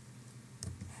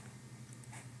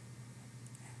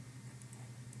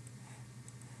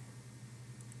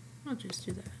 I'll just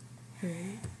do that.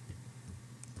 Right.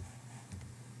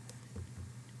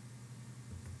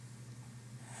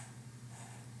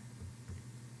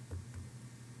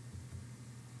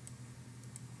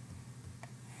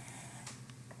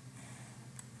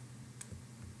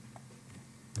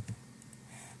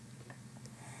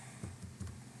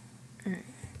 All right.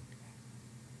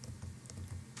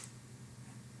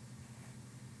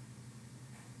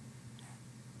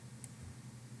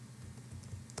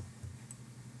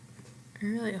 I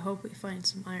really hope we find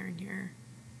some iron here.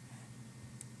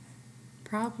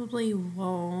 Probably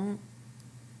won't,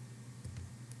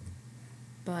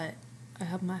 but I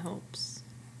have my hopes.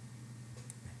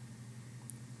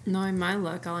 Knowing my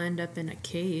luck, I'll end up in a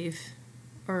cave.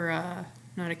 Or,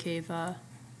 not a cave, a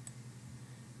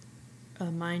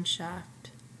mine shaft.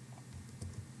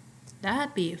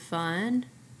 That'd be fun.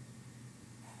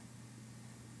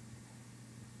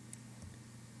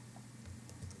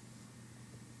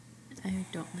 I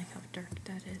don't like how dark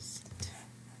that is.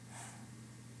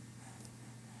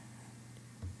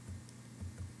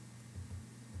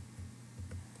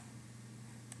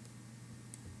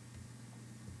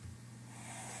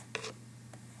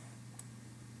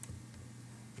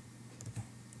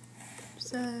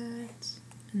 Set.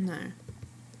 No.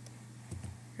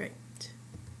 Right.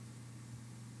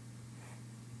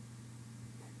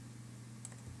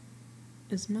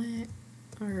 Is my...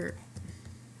 or...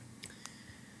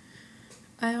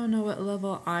 I don't know what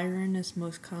level iron is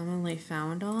most commonly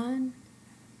found on,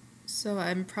 so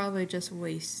I'm probably just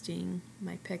wasting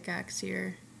my pickaxe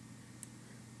here.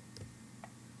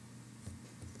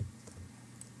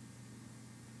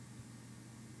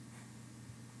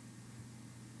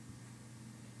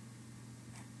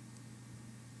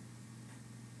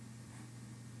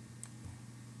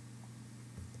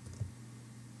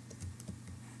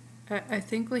 I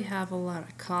think we have a lot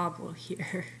of cobble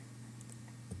here.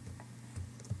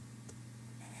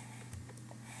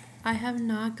 I have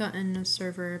not gotten a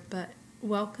server, but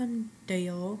welcome,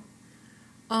 Dale.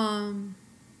 I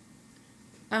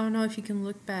don't know if you can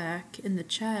look back in the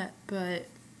chat, but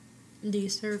the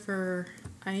server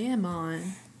I am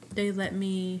on, they let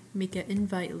me make an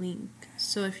invite link.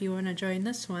 So if you want to join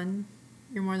this one,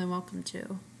 you're more than welcome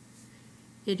to.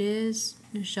 It is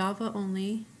Java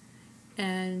only,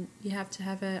 and you have to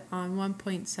have it on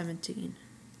 1.17,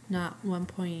 not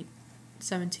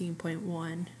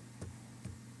 1.17.1.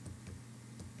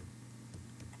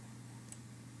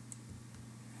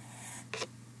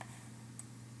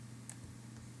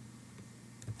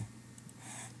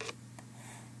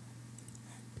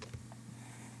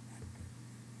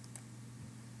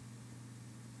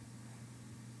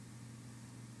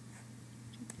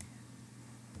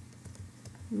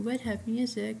 We would have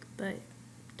music, but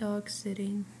dog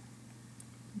sitting.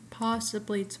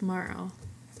 Possibly tomorrow.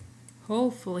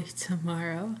 Hopefully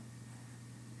tomorrow.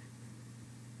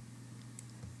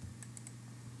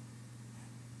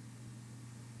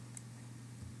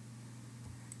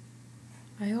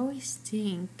 I always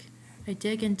think I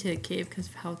dig into a cave because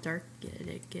of how dark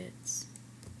it gets.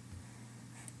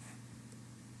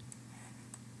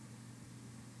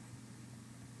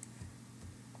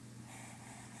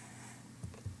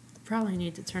 Probably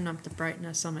need to turn up the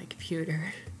brightness on my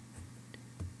computer.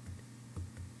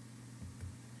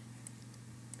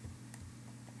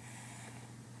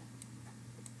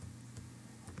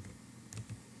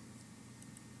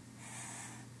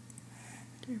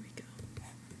 There we go.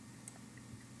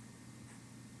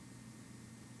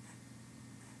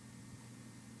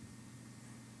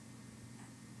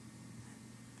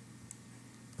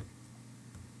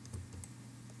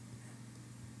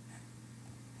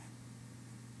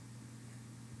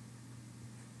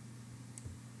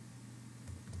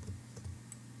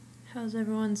 How's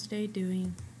everyone's day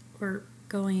doing? Or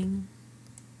going?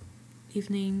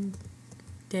 Evening,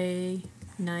 day,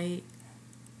 night,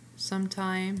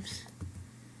 sometimes.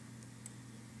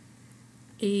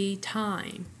 a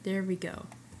time. There we go.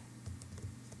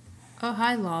 Oh,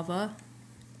 hi, lava.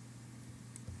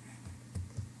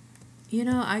 You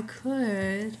know, I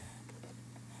could...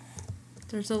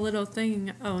 There's a little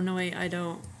thing... Oh, no, wait, I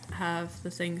don't have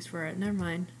the things for it. Never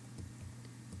mind.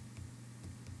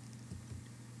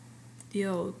 The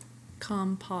old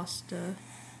composta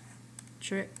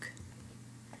trick.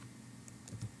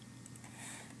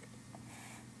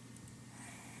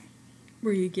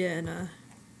 Where you get in a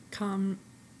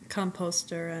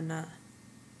composter and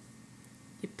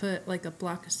you put like a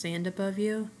block of sand above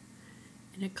you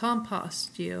and it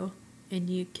composts you and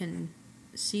you can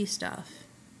see stuff.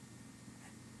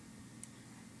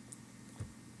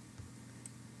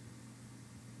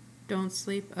 Don't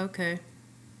sleep? Okay.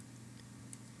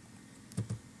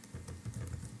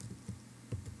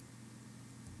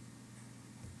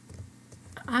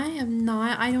 I am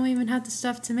not. I don't even have the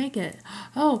stuff to make it.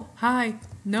 Oh, hi.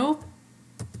 Nope.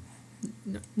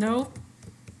 Nope.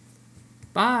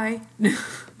 Bye. Well,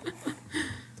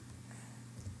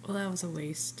 that was a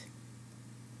waste.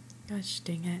 Gosh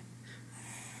dang it.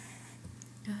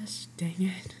 Gosh dang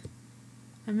it.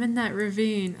 I'm in that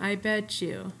ravine, I bet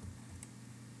you.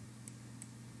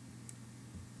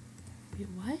 Wait,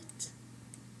 what?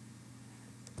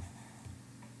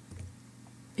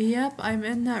 Yep, I'm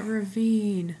in that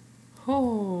ravine.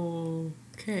 Oh,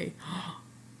 okay.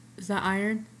 Is that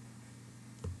iron?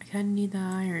 I kinda need the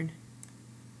iron.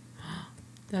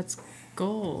 That's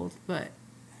gold, but...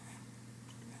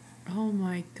 Oh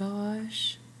my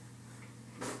gosh.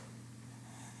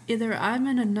 Either I'm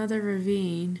in another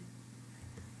ravine,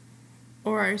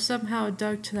 or I somehow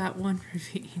dug to that one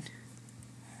ravine.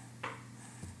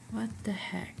 What the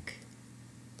heck?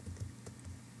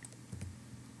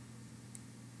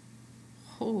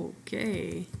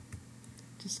 Okay.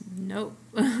 Just nope.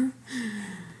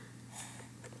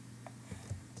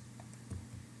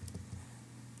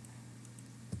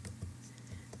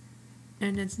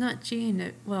 And it's not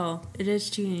cheating. Well, it is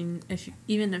cheating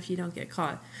even if you don't get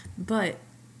caught. But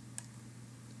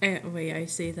wait, I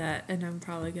say that, and I'm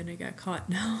probably gonna get caught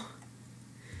now.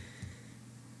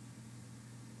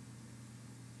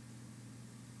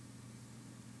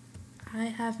 I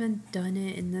haven't done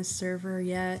it in this server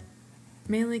yet,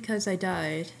 mainly because I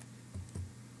died.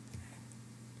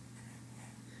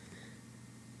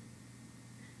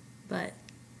 But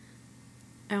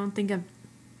I don't think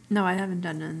no, I haven't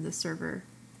done it in this server.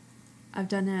 I've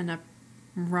done it in a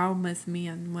realm with me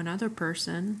and one other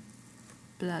person,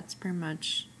 but that's pretty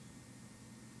much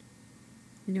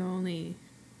the only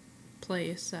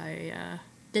place I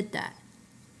did that.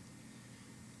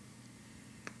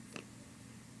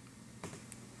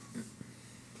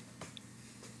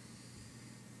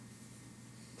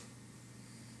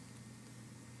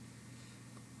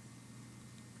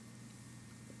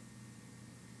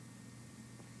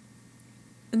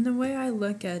 And the way I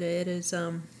look at it is,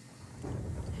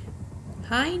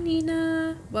 hi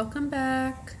Nina, welcome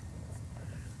back.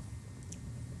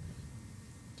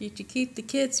 Did you keep the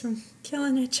kids from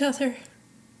killing each other?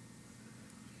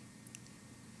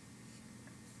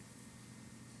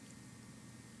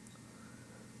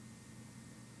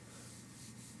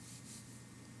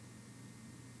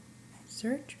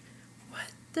 Search?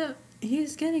 What the?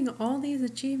 He's getting all these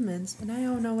achievements, and I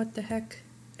don't know what the heck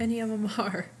any of them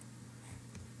are.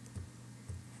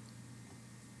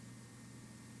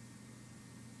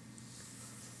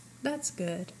 That's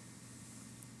good.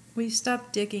 We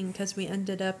stopped digging because we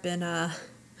ended up in a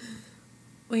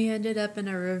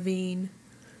ravine.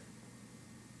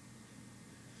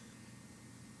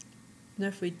 And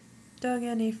if we dug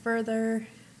any further,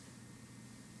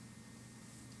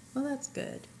 well, that's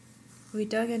good. If we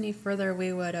dug any further,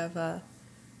 we would have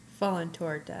fallen to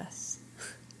our deaths.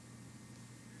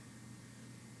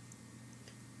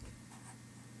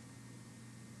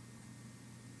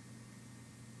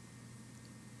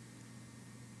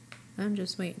 I'm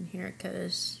just waiting here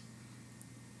because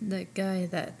the guy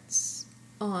that's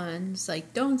on is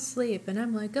like, don't sleep. And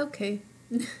I'm like, okay.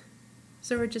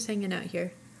 So we're just hanging out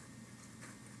here.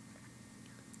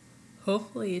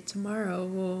 Hopefully tomorrow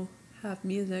we'll have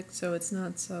music so it's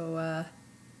not so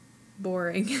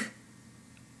boring.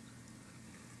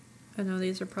 I know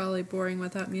these are probably boring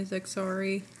without music,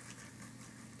 sorry.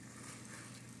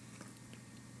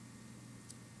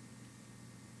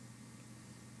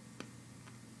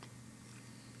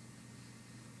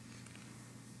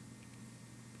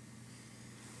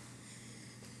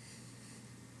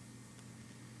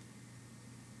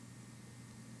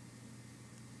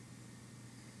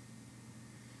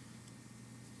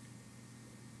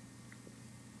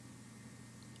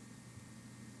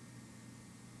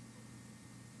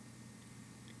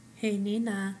 Hey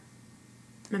Nina,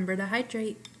 remember to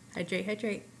hydrate. Hydrate,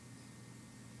 hydrate.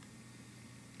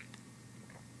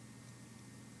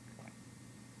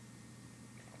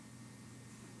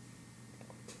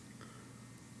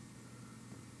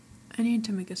 I need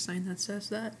to make a sign that says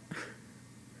that.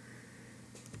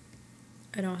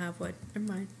 I don't have one.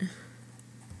 Never mind.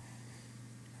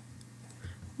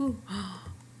 Ooh.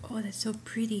 Oh, that's so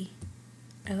pretty.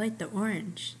 I like the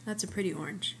orange. That's a pretty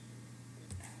orange.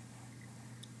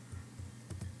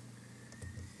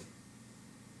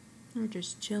 We're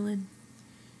just chilling.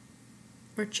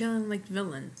 We're chilling like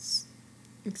villains.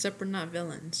 Except we're not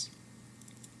villains.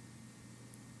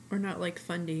 We're not like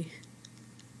Fundy.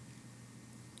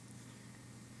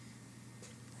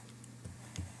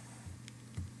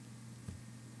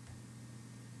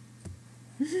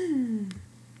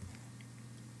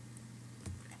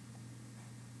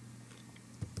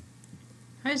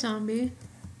 Hi, zombie.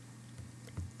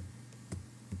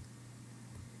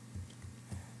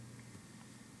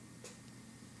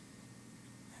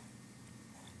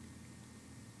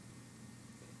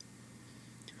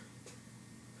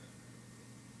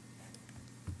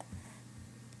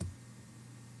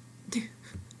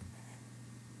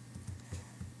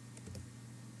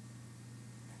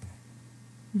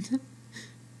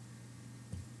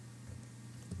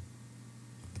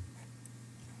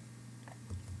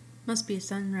 Must be a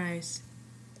sunrise.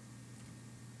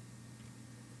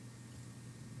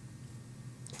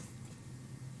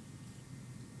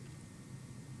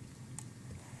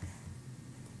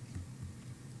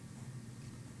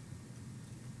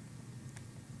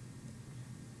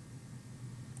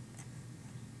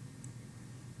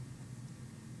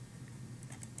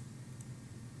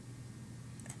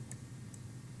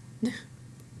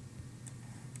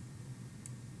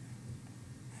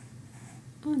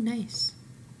 Oh, nice.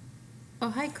 Oh,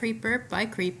 hi, Creeper. Bye,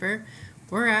 Creeper.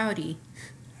 We're outie.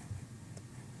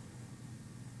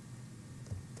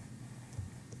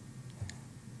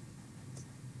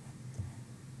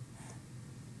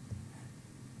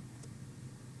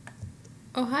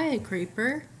 Oh, hi,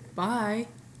 Creeper. Bye.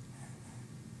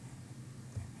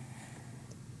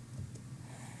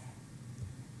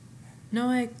 No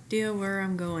idea where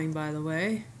I'm going, by the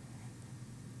way.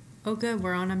 Oh, good.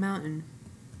 We're on a mountain.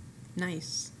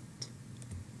 Nice.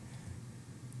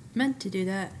 Meant to do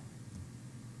that.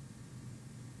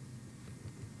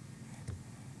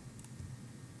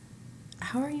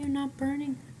 How are you not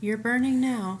burning? You're burning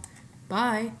now.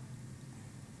 Bye.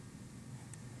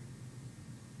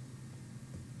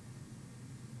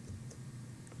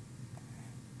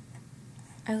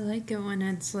 I like it when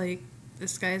it's like the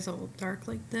sky's all dark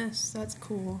like this. That's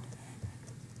cool.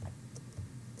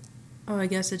 Oh, I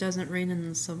guess it doesn't rain in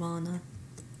the savannah.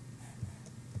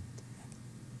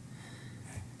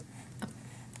 Up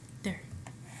there.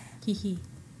 Hee hee.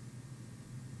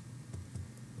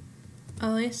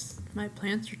 At least my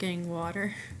plants are getting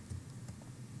water.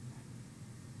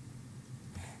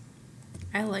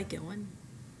 I like it when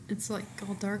it's like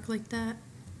all dark like that.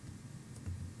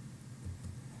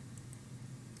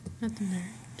 Nothing there.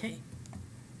 Okay.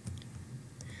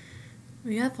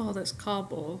 We have all this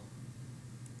cobble,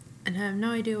 and I have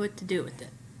no idea what to do with it.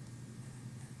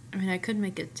 I mean, I could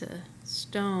make it to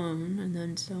stone and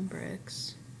then stone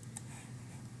bricks.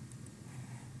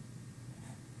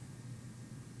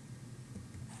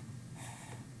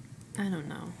 I don't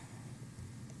know.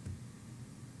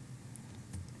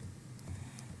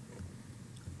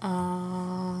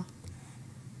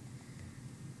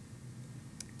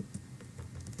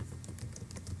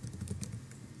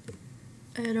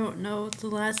 I don't know. The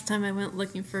last time I went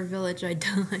looking for a village, I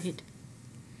died.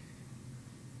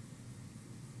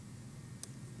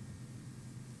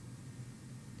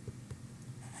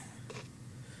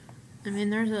 I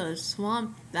mean, there's a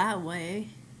swamp that way.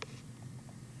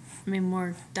 I mean,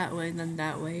 more that way than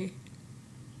that way.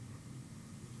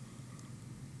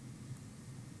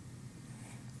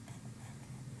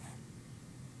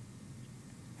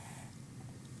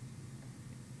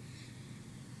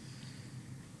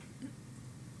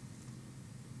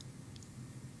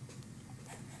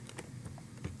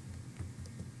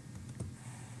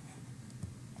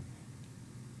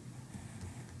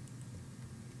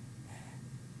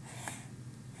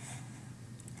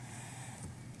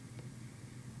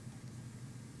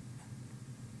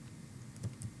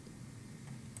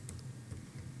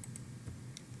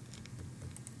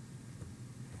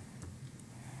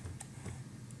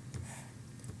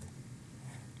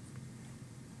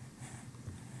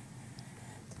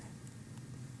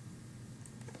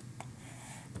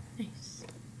 Nice.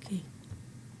 Okay. We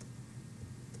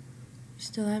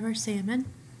still have our salmon.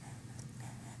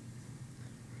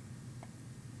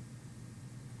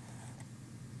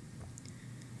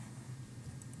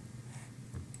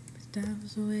 That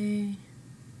was away.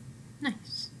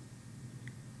 Nice.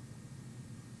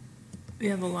 We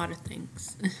have a lot of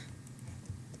things.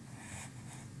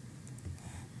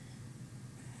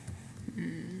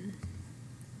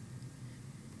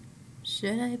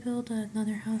 Should I build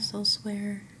another house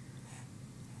elsewhere?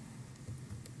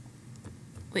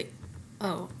 Wait.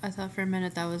 Oh, I thought for a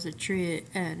minute that was a tree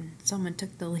and someone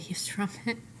took the leaves from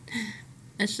it.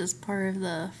 It's just part of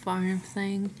the farm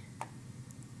thing.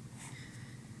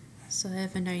 So I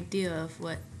have an idea of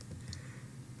what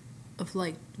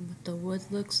the wood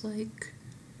looks like.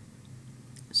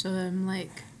 So I'm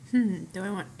like, do I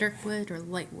want dark wood or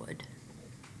light wood?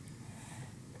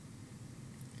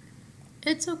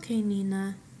 It's okay,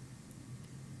 Nina.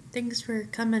 Thanks for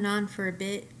coming on for a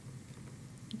bit.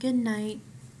 Good night.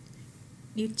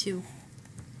 You too.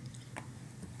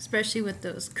 Especially with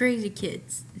those crazy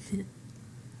kids.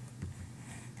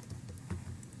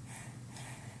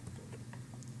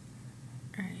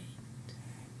 Alright.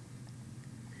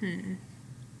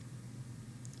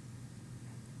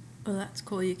 Oh, that's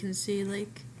cool. You can see,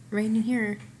 like, raining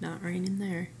here, not raining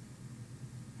there.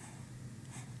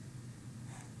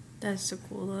 That's so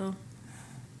cool, though.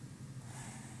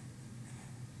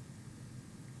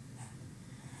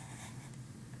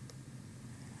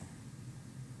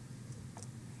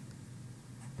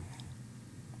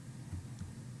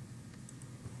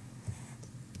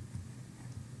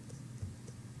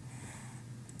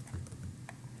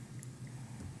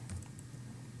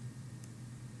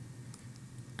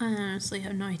 I honestly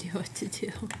have no idea what to do.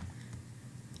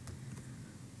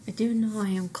 I do know I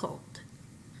am cold.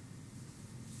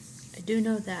 I do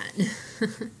know that.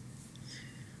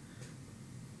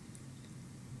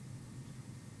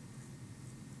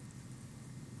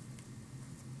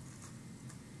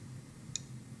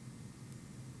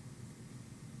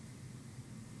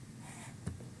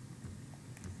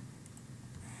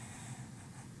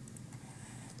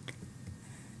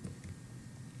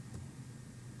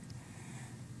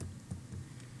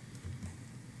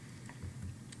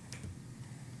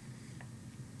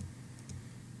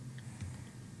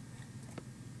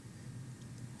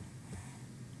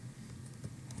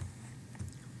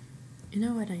 You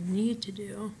know what I need to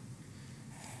do?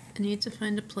 I need to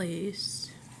find a place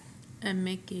and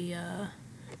make a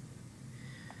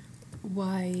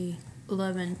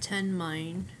Y1110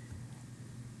 mine.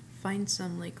 Find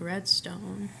some like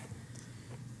redstone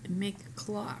and make a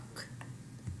clock.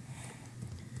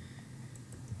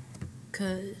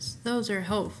 'Cause those are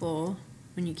helpful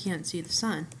when you can't see the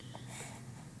sun.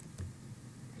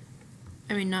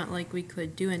 I mean, not like we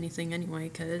could do anything anyway,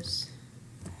 'cause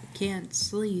we can't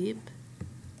sleep.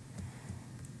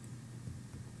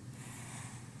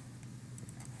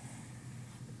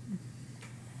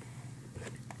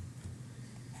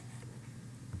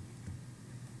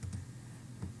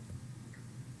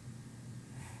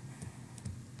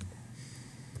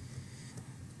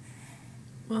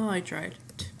 Well, I tried.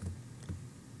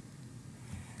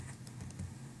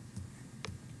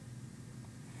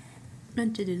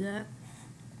 Meant to do that.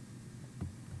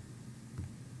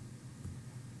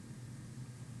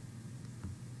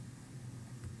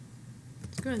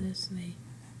 Let's go this way.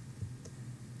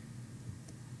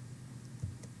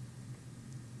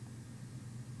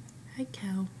 Hi,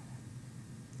 cow.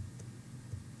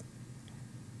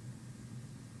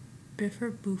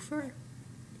 Biffer Boofer?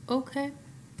 Okay.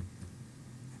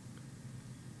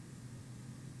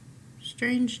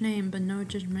 Strange name, but no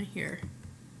judgment here.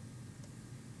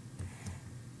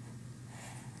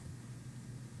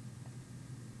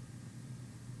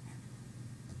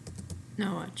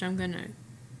 Now watch, I'm gonna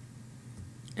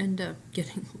end up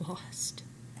getting lost.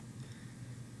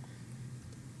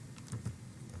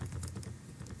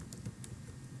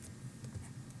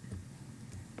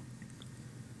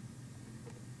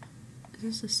 Is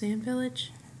this the sand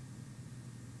village?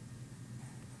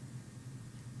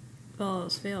 If all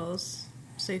else fails,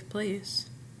 safe place.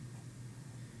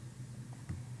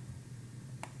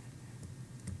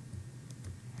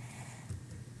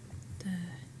 The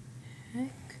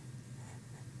heck?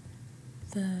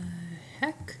 The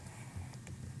heck?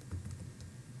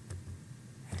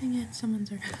 Dang it, someone's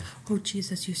there. Oh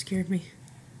Jesus, you scared me.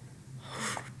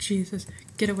 Oh Jesus,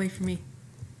 get away from me.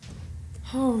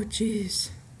 Oh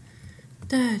jeez.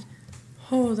 Dad.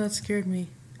 Oh, that scared me.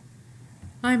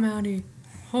 I'm outie.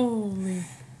 Holy.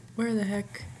 Where the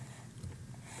heck?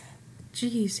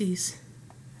 Jeezies.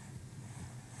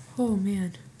 Oh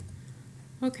man.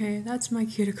 Okay, that's my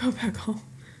cue to go back home.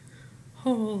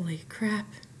 Holy crap.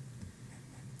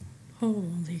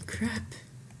 Holy crap.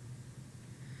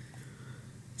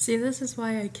 See, this is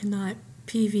why I cannot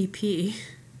PvP.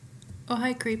 Oh,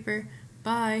 hi, Creeper.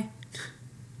 Bye.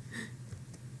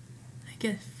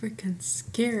 get freaking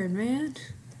scared, man.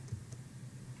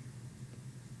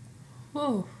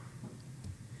 Whoa.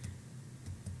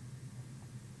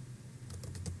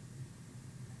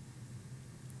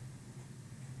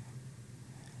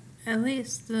 At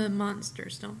least the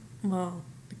monsters don't, well,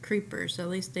 the creepers, at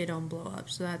least they don't blow up,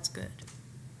 so that's good.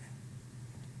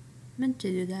 Meant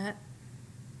to do that.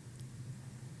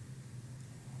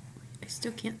 I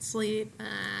still can't sleep.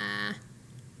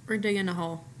 We're digging a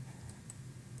hole.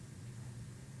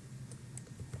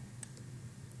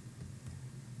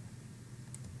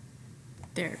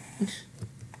 There.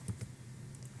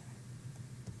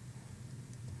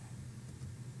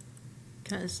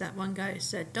 Because that one guy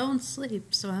said, don't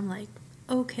sleep, so I'm like,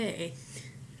 okay.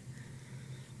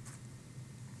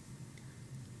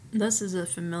 This is a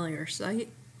familiar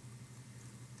sight.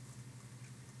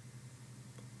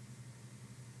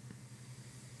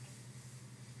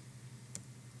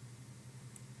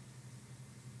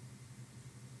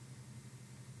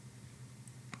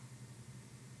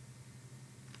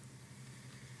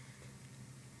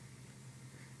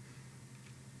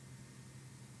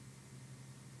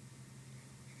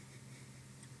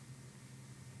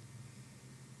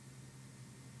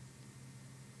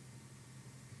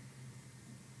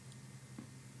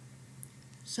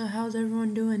 So how's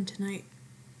everyone doing tonight?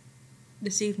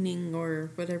 This evening,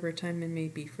 or whatever time it may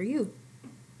be for you?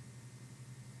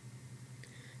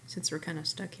 Since we're kind of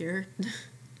stuck here.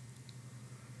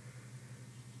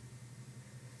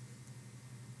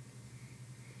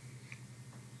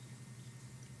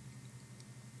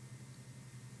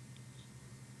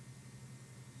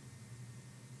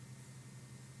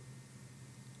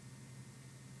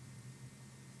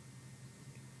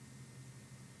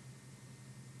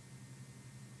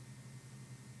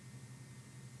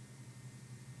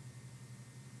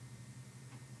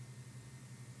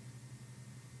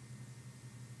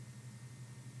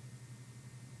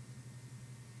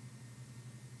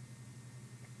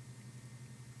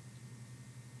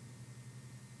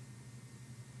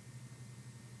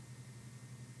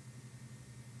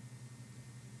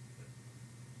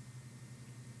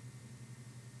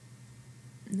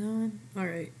 No?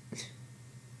 Alright.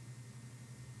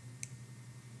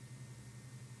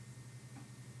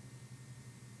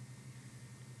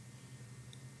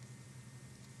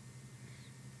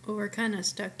 Well, we're kind of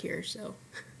stuck here, so.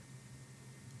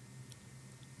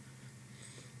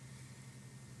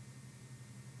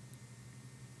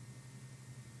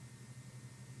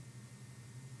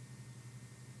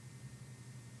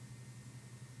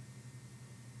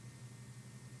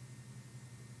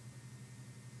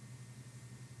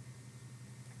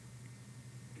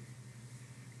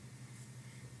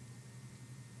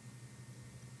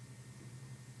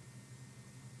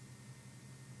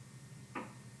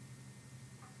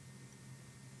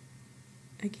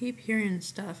 I keep hearing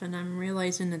stuff and I'm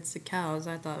realizing it's the cows.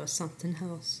 I thought it was something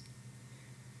else.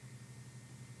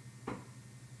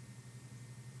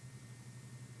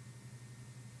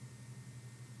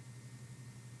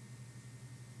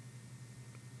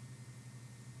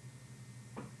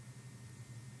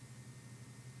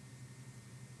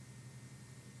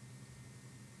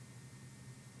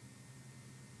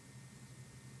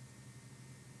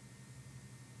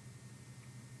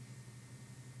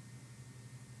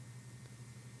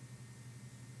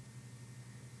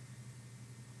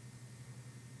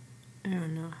 I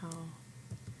don't know how.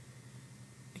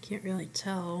 I can't really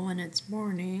tell when it's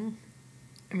morning.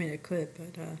 I mean, I could,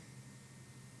 but,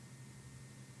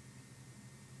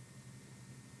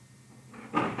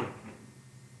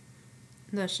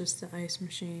 that's just the ice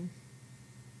machine.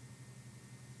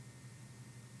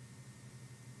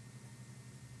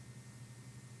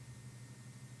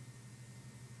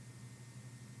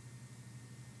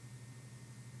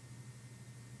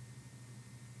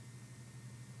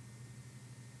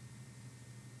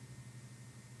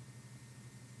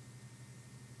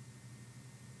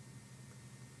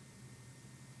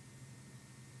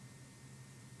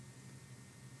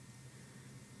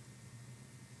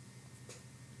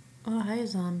 Oh, hi,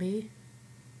 zombie.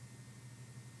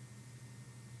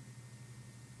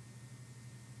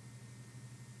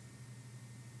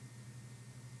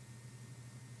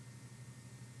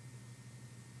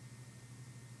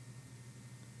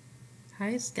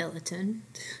 Hi, skeleton.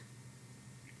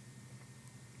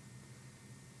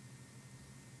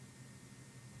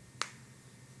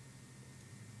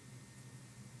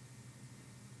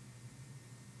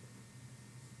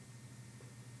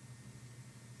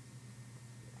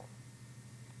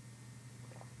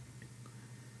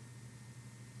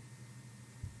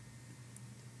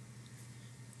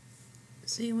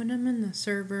 See, when I'm in the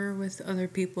server with other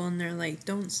people and they're like,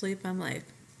 don't sleep, I'm like,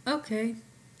 okay.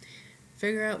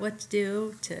 figure out what to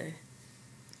do to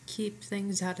keep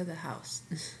things out of the house.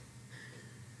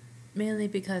 Mainly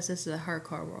because this is a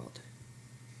hardcore world.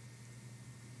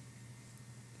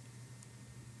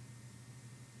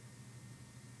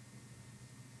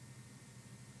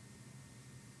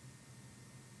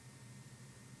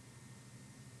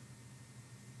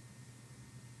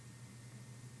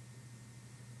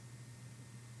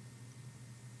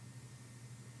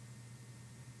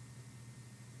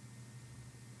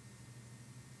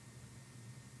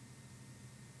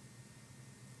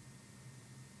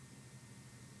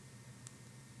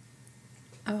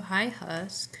 Oh, hi,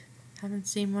 Husk. Haven't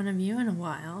seen one of you in a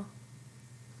while.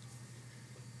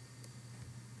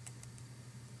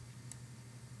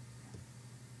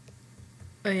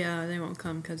 Oh, yeah, they won't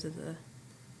come because of the...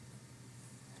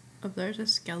 Oh, there's a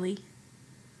Skelly.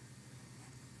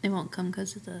 They won't come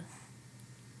because of the...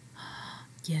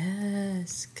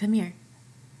 Yes, come here.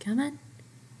 Come on.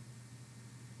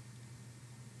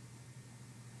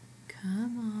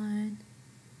 Come on.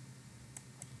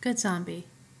 Good zombie.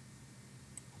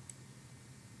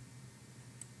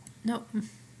 Nope.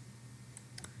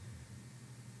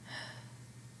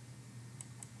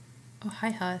 Oh,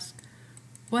 hi, Husk.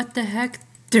 What the heck?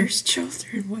 There's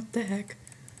children. What the heck?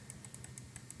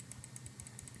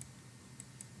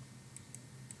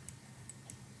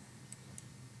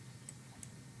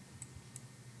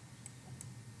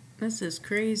 This is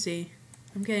crazy.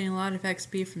 I'm getting a lot of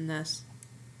XP from this.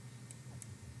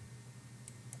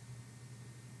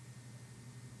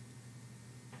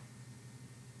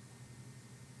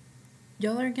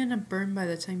 Y'all are gonna burn by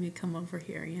the time you come over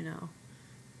here, you know.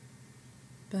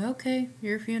 But okay,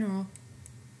 your funeral.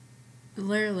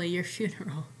 Literally, your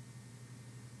funeral.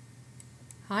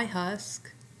 Hi,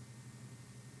 Husk.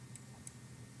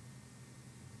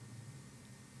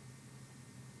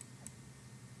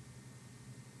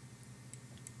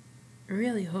 I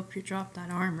really hope you drop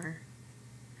that armor.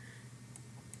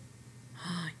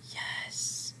 Ah,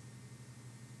 yes.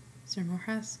 Is there more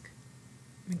Husk?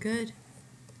 Am I good?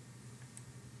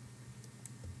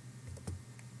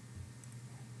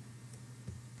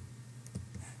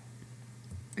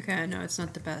 Okay, I know it's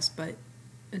not the best, but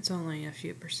it's only a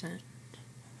few percent.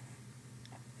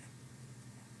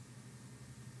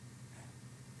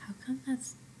 How come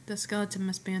that's... The skeleton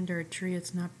must be under a tree,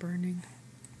 it's not burning.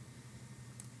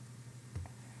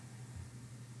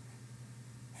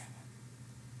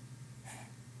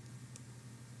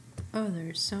 Oh,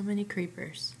 there's so many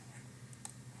creepers.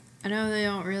 I know they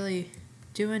don't really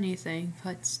do anything,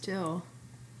 but still.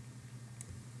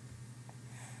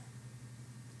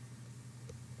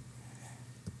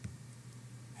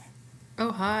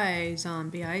 Oh, hi,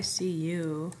 zombie. I see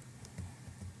you.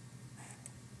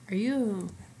 Are you...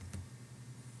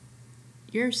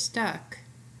 You're stuck.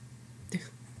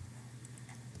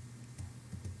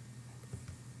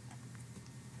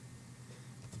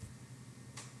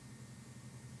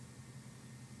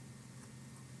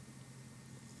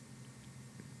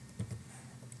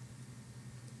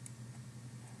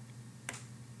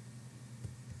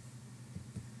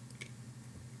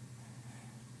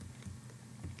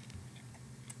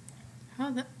 How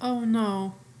the... Oh,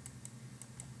 no.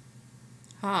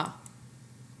 Ha.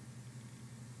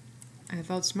 I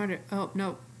felt smarter. Oh,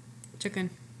 no. Chicken.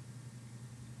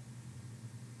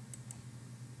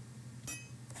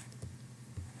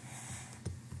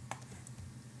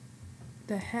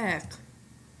 The heck?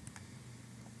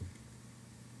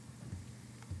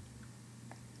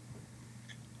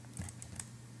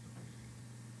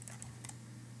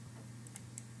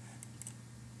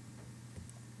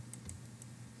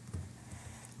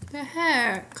 The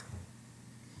heck?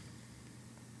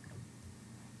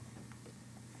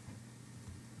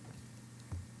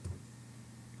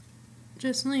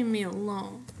 Just leave me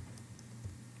alone.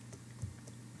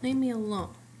 Leave me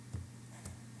alone.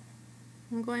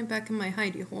 I'm going back in my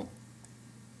hidey hole.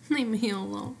 Leave me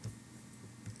alone.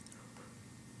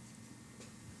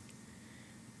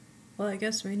 Well, I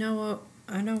guess we know what...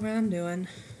 I know what I'm doing.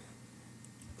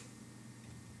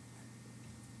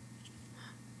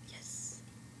 Yes.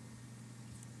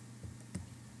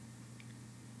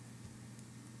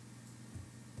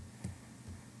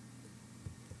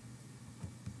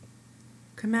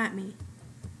 Come at me.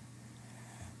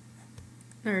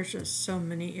 There's just so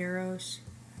many arrows.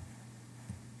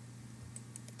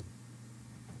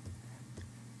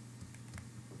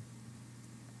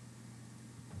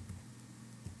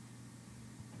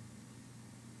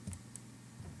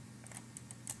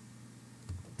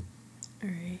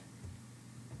 Alright.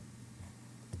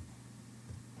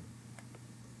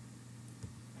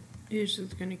 You're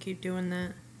just gonna keep doing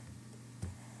that.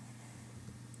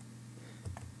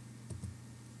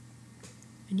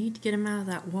 I need to get him out of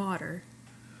that water.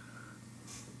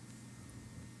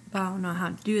 But I don't know how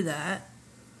to do that.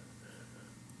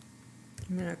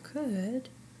 I mean, I could.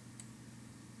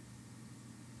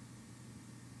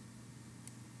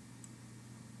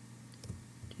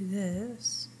 Do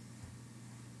this.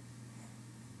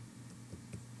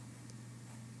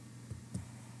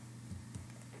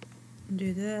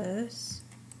 Do this.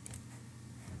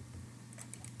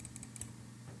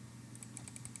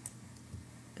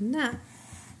 And that.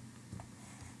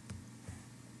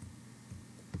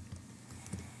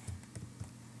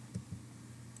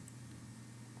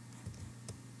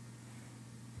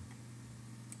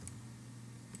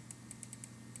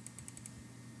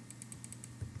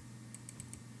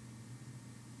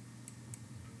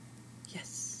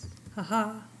 Yes.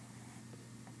 Haha.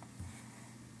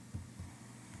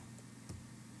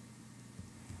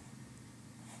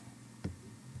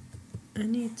 I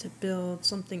need to build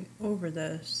something over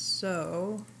this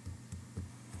so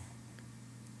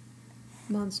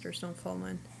monsters don't fall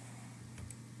in.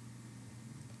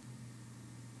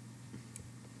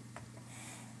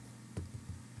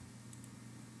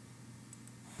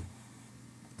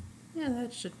 Yeah,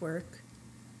 that should work.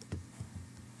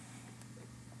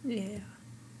 Yeah.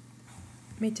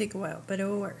 May take a while, but it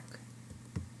will work.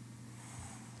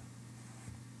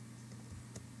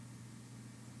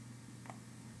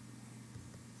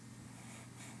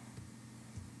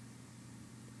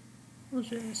 We'll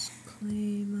just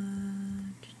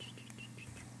claim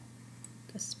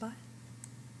this spot.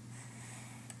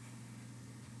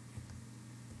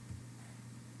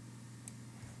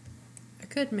 I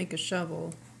could make a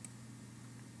shovel.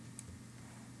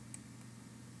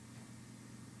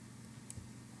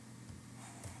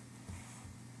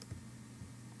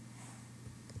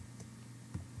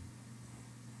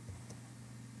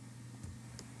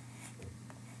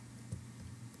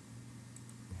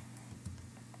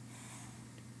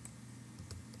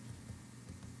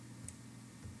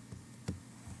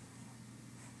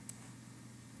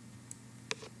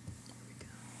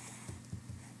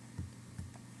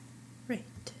 Right.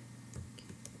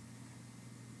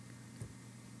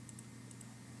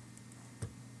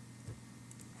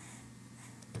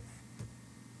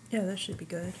 Yeah, that should be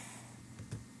good.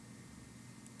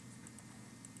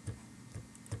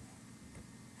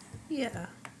 Yeah.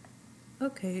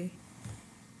 Okay.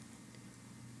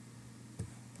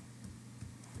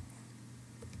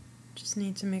 Just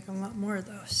need to make a lot more of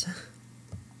those.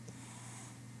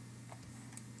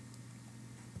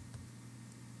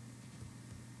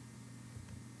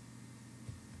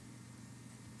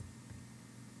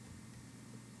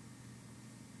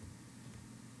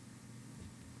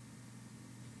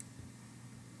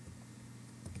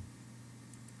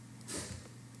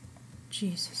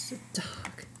 Jesus, a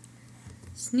dog.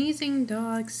 Sneezing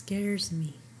dog scares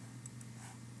me.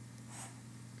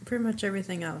 Pretty much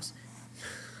everything else.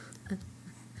 That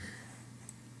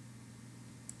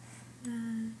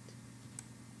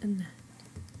and that.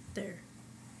 There.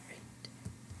 Right.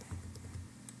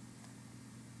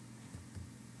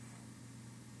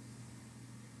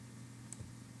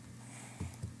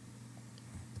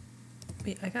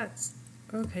 Wait, I got...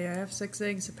 Okay, I have 6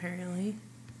 eggs apparently.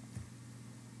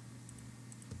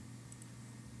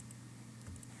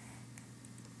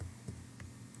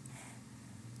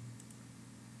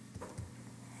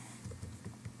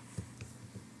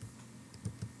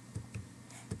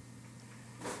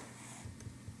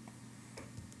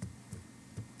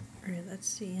 Alright, let's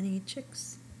see, any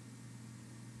chicks?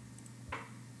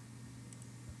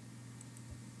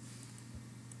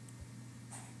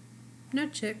 No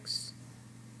chicks.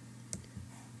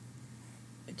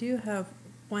 I do have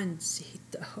 1 seed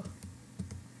though.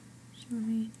 Show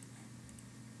me.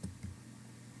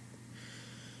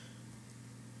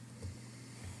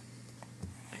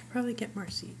 I could probably get more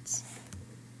seeds.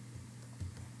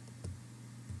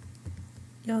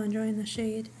 Y'all enjoying the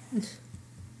shade?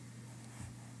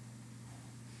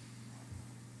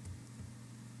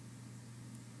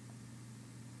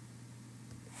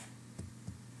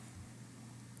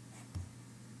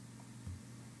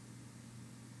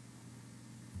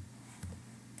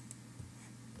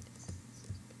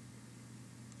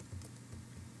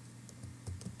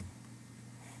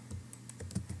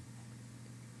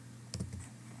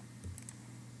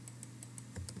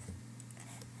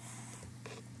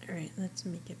 Alright, let's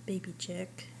make a baby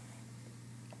chick.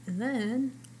 And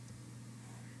then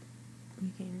we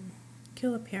can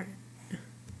kill a parent.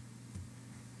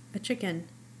 A chicken,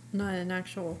 not an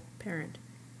actual parent.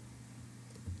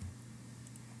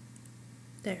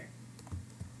 There.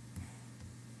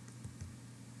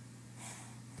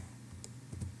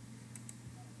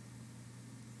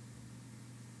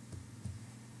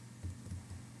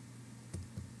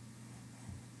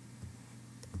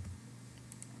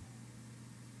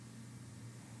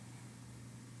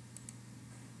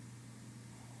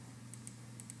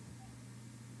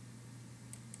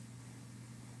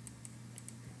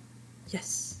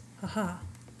 Yes. Haha.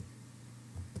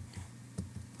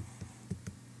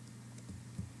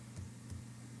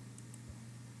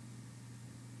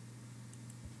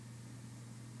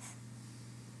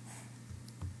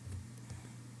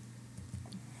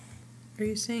 Are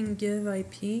you saying give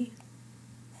IP? Is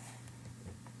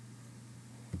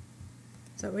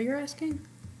that what you're asking?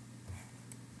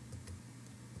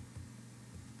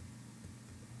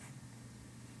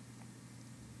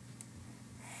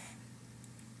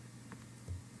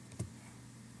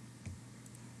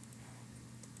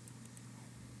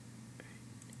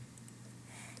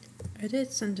 I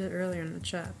did send it earlier in the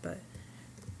chat, but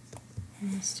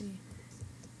let me see.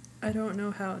 I don't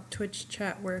know how Twitch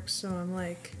chat works, so I'm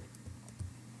like,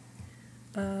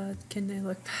 can they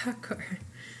look back or?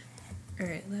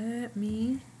 Alright,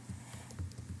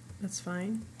 that's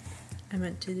fine. I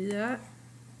meant to do that.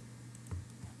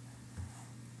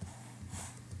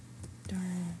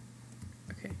 Darn.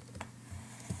 Okay.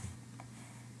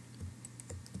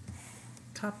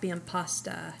 Copy and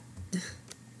pasta.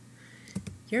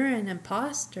 You're an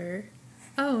imposter?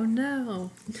 Oh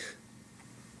no.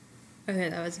 Okay,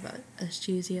 that was about as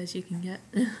cheesy as you can get.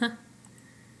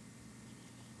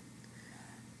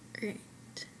 Great.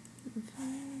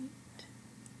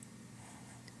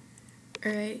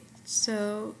 Alright,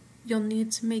 so you'll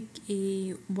need to make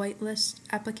a whitelist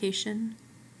application,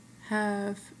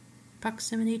 have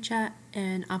proximity chat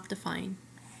and Optifine.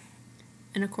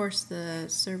 And of course the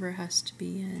server has to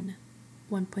be in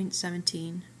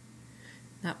 1.17,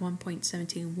 not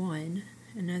 1.17.1,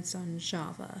 and it's on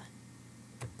Java.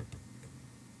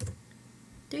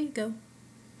 There you go.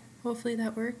 Hopefully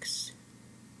that works.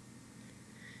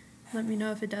 Let me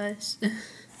know if it does.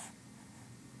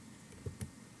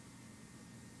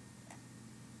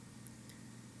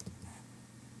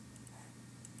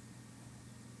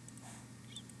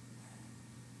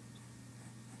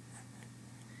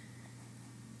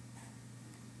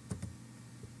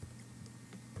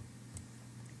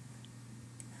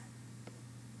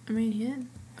 I mean, yeah.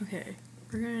 Okay,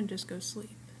 we're gonna just go sleep.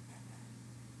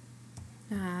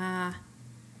 Ah.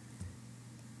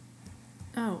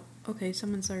 Oh, okay,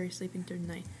 someone's already sleeping through the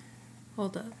night.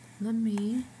 Hold up. Let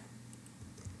me...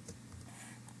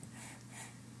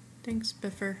 Thanks,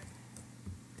 Biffer.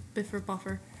 Biffer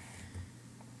Buffer.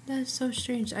 That is so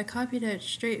strange. I copied it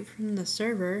straight from the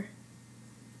server.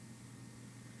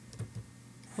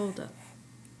 Hold up.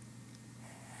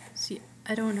 See,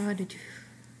 I don't know how to do...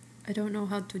 I don't know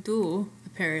how to do,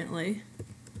 apparently.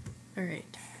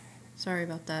 Alright. Sorry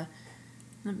about that.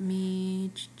 Let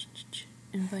me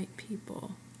invite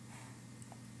people.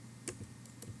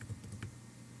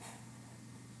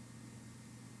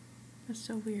 That's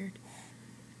so weird.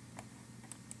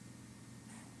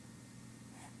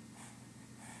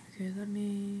 Okay, let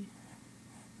me...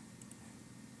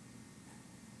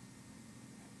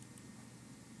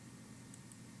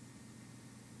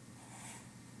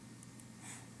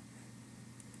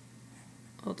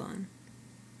 Hold on.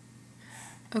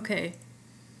 Okay.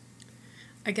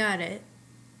 I got it.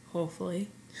 Hopefully.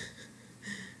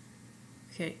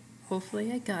 Okay,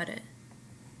 hopefully I got it.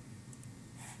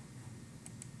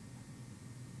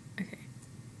 Okay.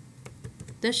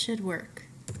 This should work.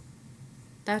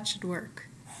 That should work.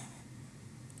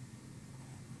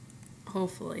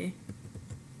 Hopefully.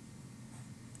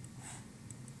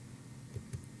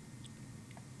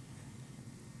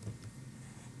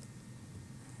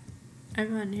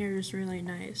 Everyone here is really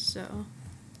nice, so...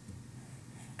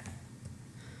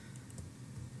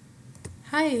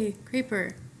 Hi,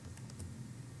 Creeper.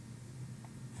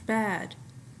 Bad.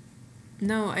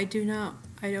 No, I do not.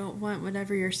 I don't want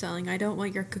whatever you're selling. I don't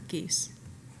want your cookies.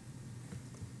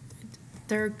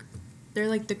 They're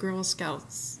like the Girl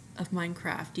Scouts of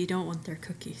Minecraft. You don't want their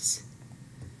cookies.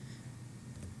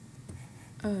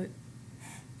 Oh,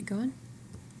 you going?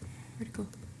 Where'd it go?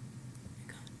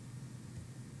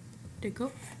 Did it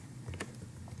go?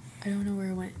 I don't know where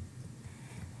it went.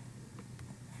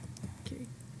 Okay.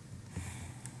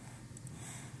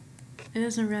 It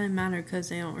doesn't really matter because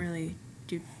they don't really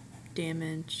do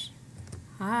damage.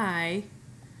 Hi.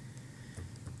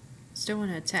 Still want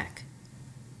to attack.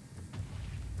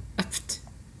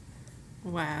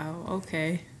 Wow,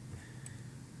 okay.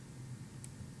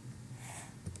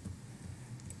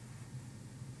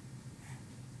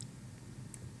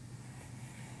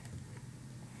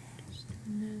 Just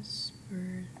doing this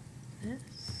for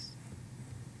this.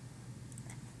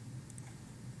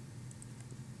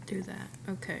 Do that,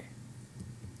 okay.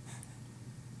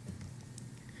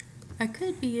 I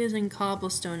could be using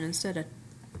cobblestone instead of...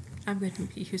 I'm going to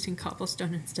be using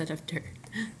cobblestone instead of dirt.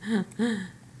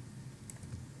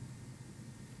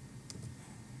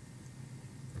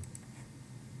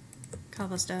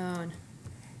 cobblestone.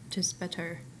 Just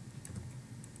better.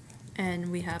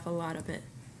 And we have a lot of it.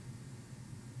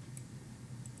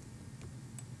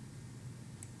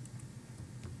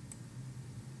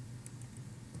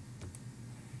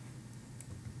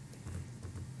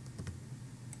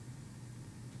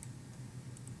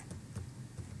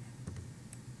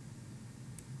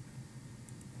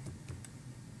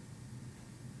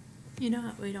 You know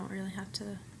what? We don't really have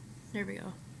to. There we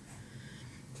go.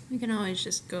 We can always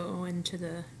just go into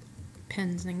the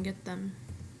pens and get them.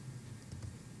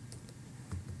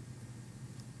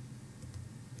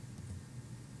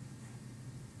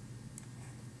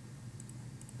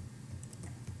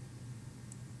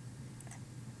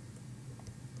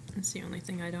 That's the only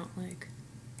thing I don't like.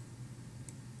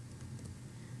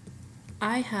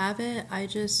 I have it,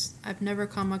 I've never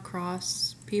come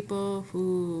across people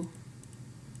who,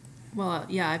 well,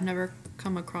 yeah, I've never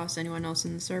come across anyone else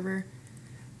in the server,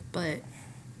 but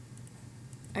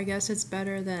I guess it's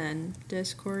better than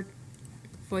Discord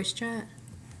voice chat.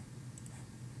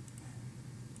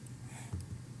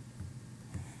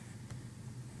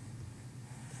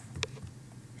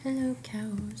 Hello,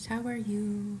 cows, how are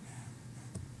you?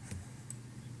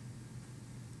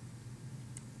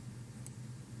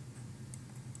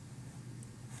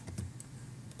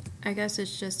 I guess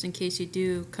it's just in case you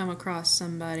do come across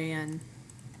somebody and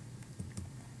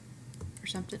or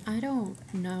something. I don't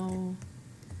know,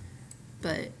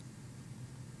 but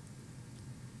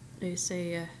they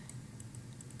say I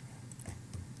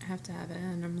have to have it,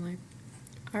 and I'm like,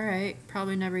 all right,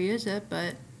 probably never use it,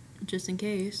 but just in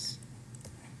case.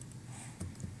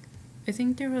 I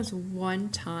think there was one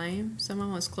time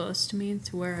someone was close to me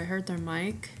to where I heard their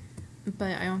mic,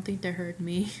 but I don't think they heard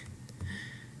me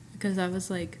because I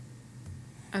was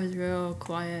real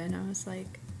quiet, and I was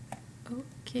like,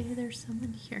 okay, there's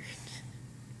someone here.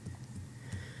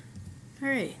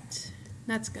 Alright,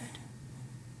 that's good.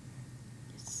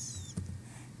 Yes.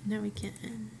 Now we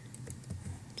can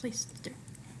place the dirt.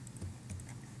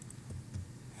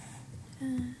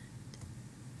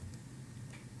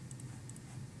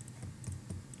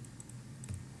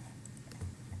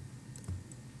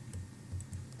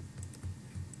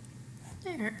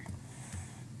 There.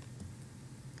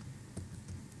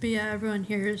 But yeah, everyone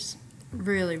here is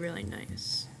really, really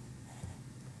nice.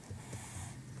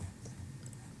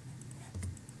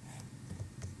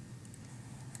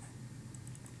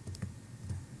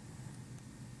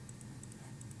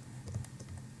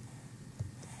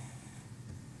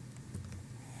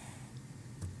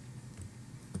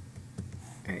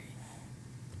 Alright.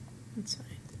 That's fine.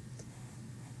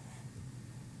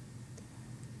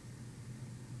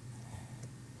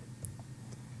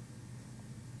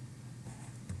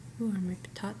 Ooh, are my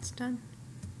patatas done?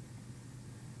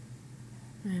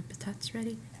 Are my patatas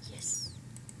ready? Yes.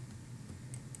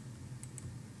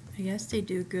 I guess they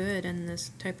do good in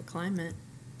this type of climate.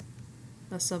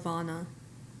 The savanna.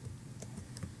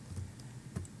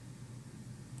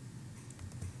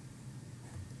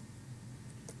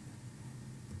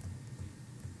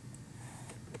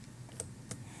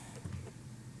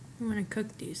 I want to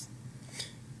cook these.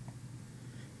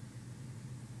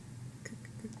 Cook.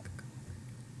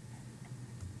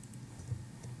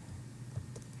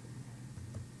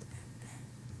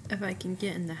 If I can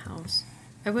get in the house.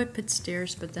 I would put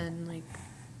stairs, but then, like,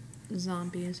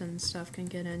 zombies and stuff can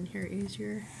get in here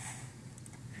easier.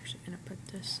 I'm actually gonna put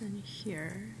this in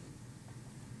here.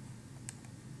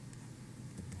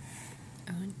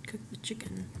 Oh, and cook the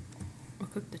chicken. We'll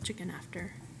cook the chicken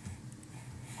after.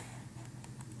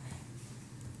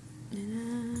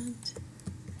 And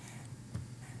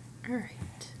alright.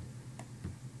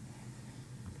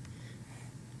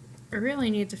 I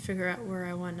really need to figure out where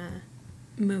I want to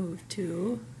move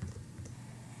to.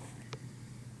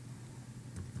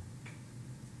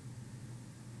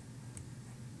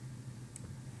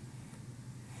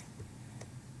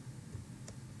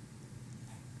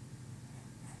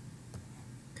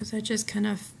 Because I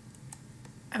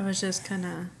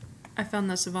found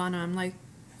the savanna, I'm like,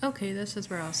 okay, this is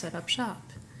where I'll set up shop.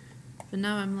 But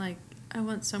now I'm like, I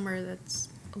want somewhere that's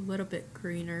a little bit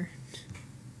greener.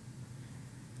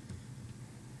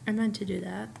 I meant to do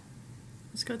that.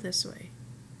 Let's go this way.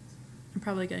 I'm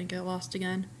probably gonna get lost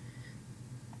again.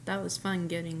 That was fun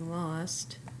getting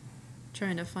lost.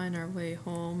 Trying to find our way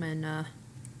home, and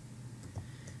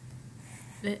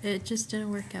it just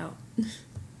didn't work out.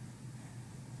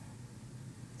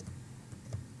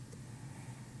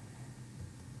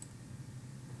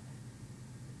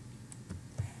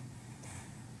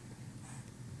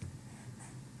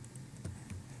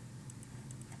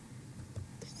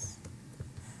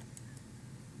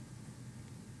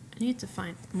 I need to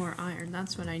find more iron.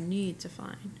 That's what I need to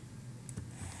find.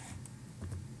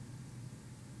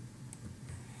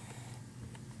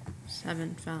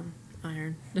 Haven't found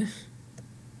iron.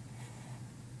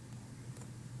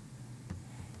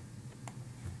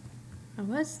 I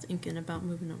was thinking about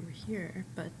moving over here,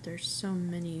 but there's so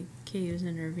many caves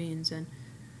and ravines and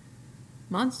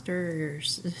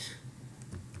monsters.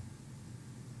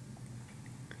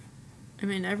 I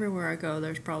mean, everywhere I go,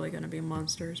 there's probably going to be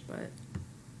monsters, but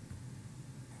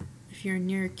if you're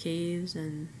near caves,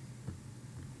 and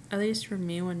at least for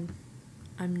me, when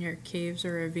I'm near caves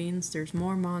or ravines, there's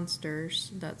more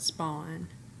monsters that spawn.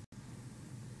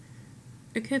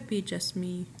 It could be just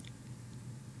me.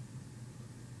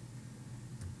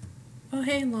 Oh,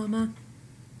 hey, llama.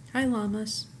 Hi,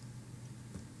 llamas.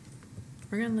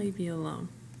 We're gonna leave you alone.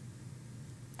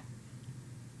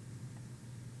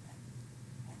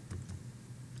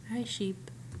 Hi,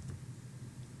 sheep.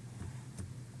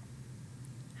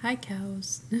 Hi,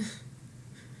 cows.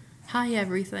 Hi,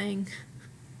 everything.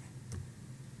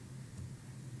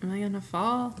 Am I gonna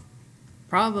fall?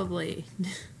 Probably.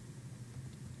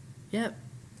 Yep.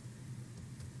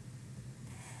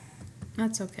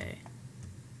 That's okay.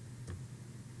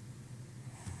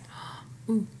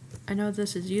 Ooh, I know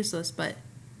this is useless, but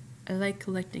I like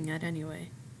collecting it anyway.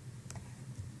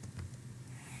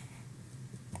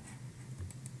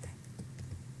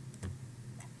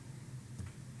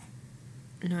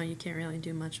 No, you can't really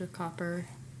do much with copper.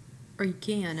 Or you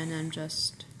can, and then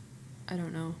just, I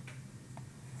don't know.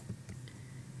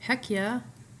 Heck yeah.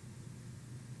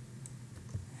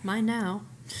 Mine now.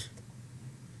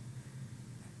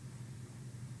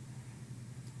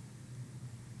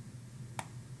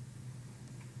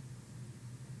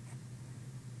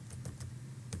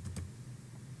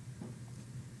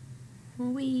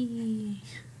 Wee.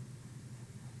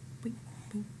 Wee,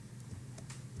 wee.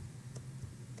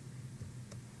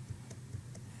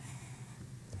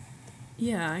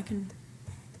 Yeah, I can.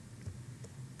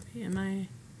 Wait, am I?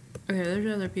 Okay,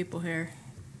 there's other people here.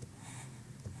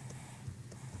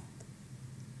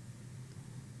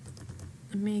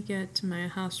 Let me get to my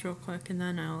house real quick and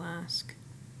then I'll ask.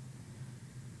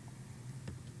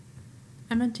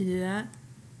 I meant to do that.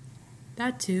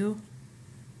 That too.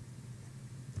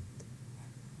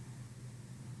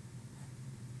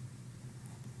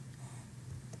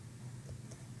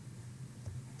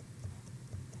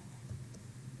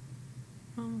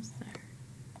 Almost there.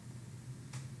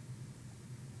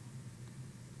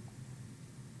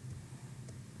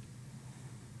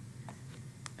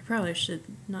 I probably should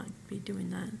not be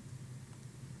doing that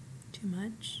too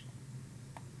much.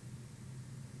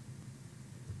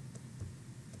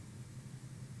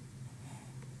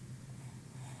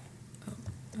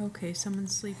 Oh, okay,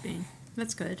 someone's sleeping.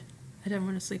 That's good. I didn't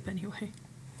want to sleep anyway.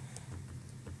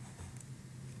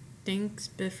 Thanks,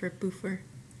 Biffer Boofer.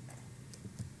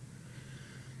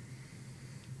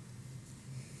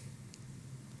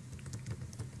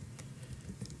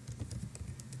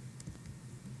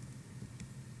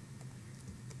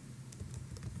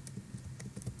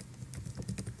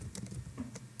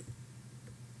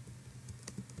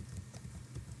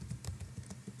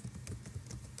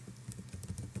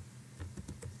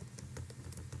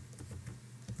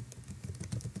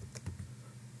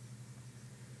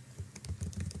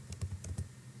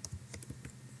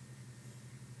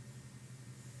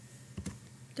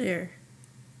 There.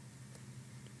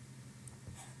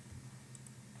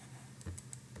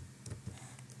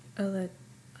 I'll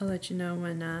let you know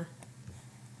when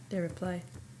they reply.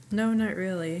 No, not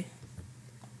really.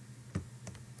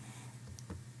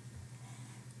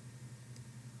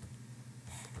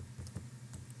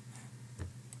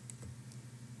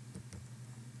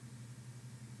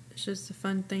 It's just a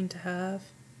fun thing to have.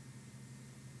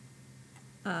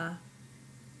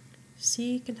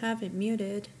 See, you can have it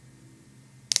muted.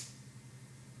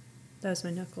 That was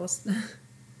my knuckles.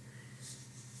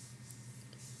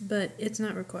 But it's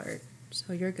not required,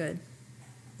 so you're good.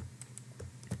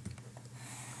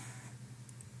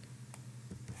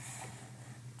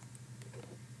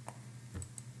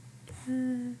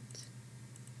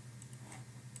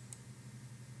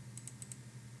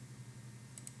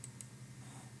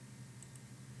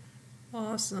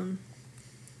 Awesome.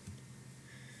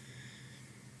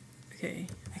 Okay,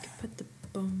 I can put the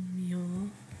bone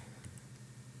meal.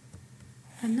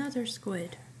 Another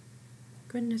squid.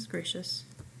 Goodness gracious.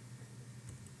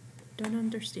 Don't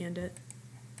understand it.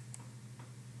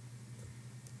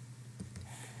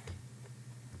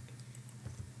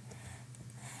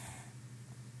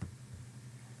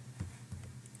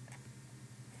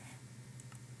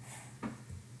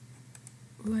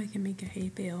 Ooh, I can make a hay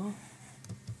bale.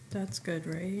 That's good,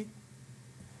 right?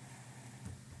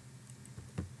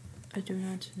 I do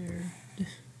not know.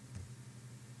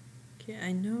 Okay,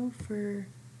 I know for...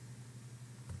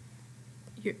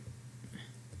 You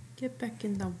get back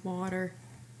in the water.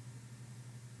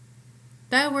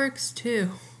 That works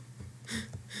too.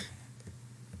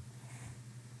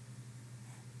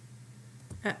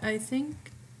 I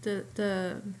think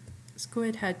the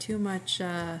squid had too much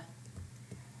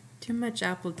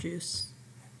apple juice.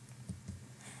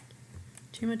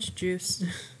 Too much juice.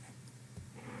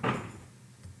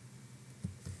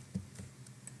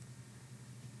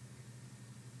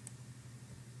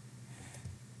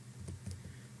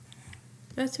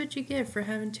 That's what you get for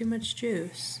having too much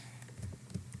juice.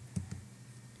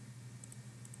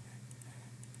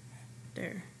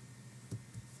 There.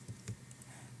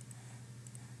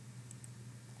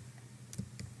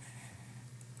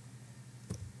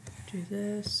 Do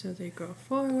this so they go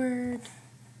forward.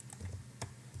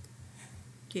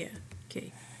 Yeah,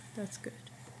 okay, that's good.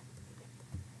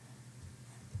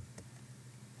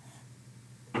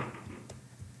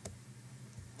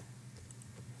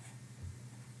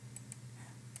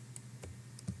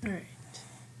 Alright.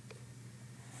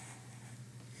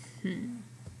 I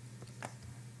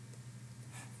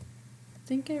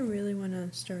think I really want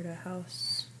to start a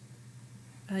house.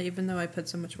 Even though I put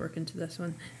so much work into this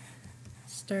one.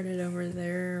 Start it over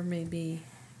there, maybe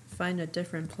find a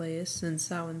different place since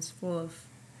that one's full of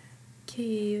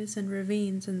caves and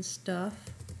ravines and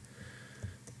stuff.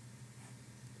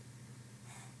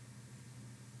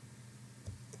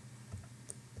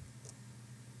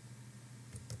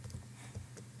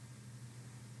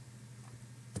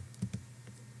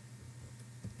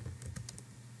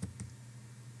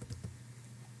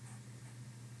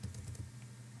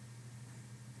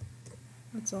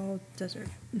 It's all desert.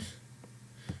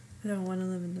 I don't want to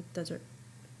live in the desert.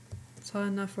 It's hot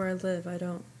enough where I live. I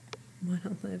don't want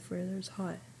to live where there's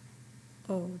hot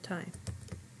all the time.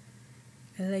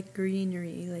 I like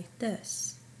greenery like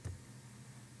this.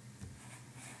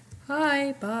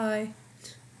 Hi, bye.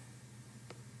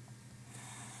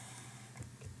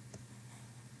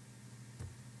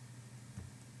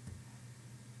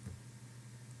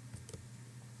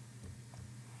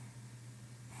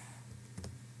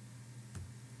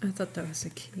 I thought that was a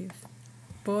cave.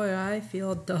 Boy, I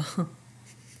feel dumb.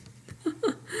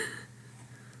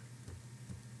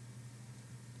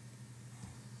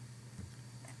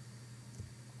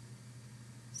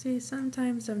 See,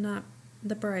 sometimes I'm not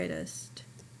the brightest.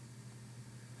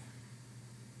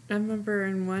 I remember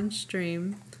in one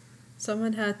stream,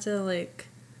 someone had to like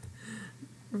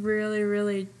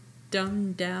really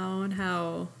dumb down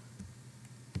how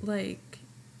like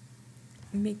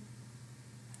make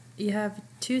you have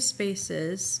two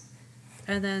spaces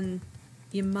and then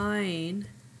you mine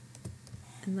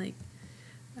and like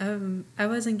I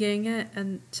wasn't getting it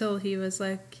until he was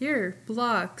like, here,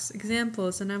 blocks,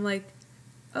 examples, and I'm like,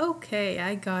 okay,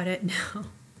 I got it now.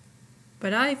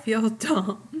 But I feel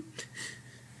dumb.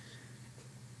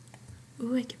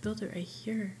 Ooh, I could build it right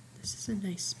here. This is a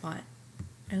nice spot.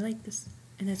 I like this,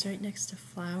 and it's right next to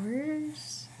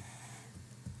flowers.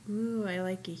 Ooh, I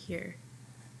like it here.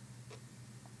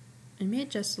 I may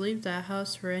just leave that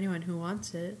house for anyone who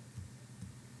wants it.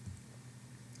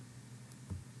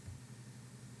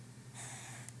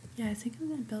 Yeah, I think I'm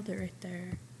gonna build it right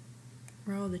there,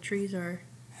 where all the trees are.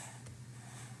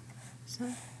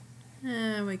 So,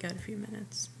 we got a few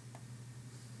minutes.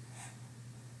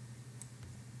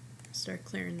 Start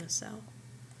clearing this out.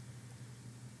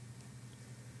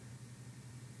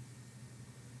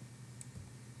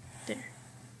 There.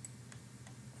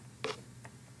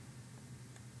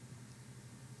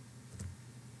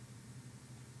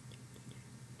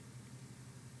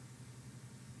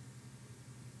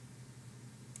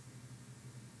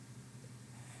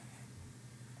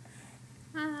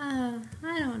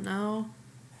 I don't know.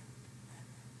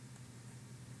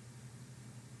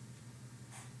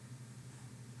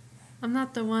 I'm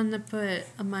not the one that put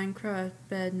a Minecraft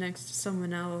bed next to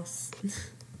someone else.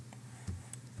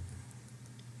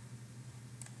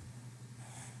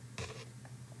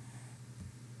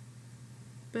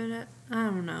 But I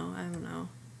don't know.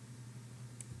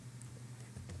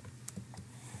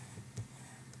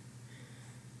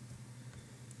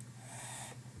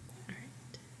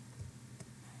 Alright.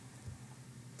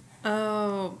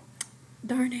 Oh,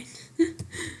 darn it.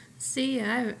 See,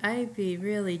 I'd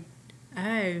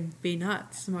be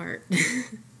not smart.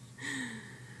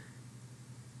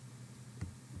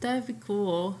 That'd be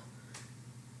cool.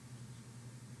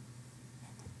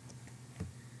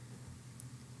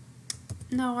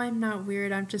 No, I'm not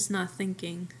weird. I'm just not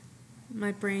thinking.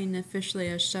 My brain officially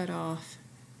has shut off.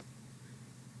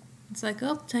 It's like,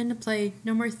 oh, time to play.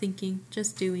 No more thinking.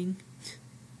 Just doing.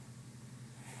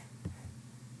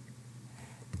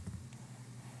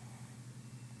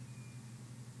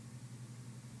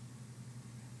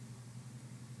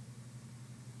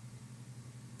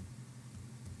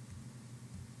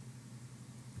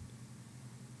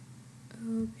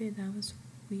 Okay, that was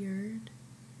weird.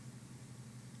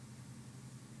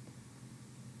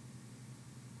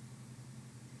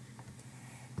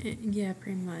 Yeah,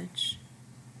 pretty much.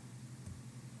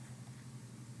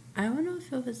 I don't know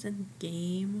if it was in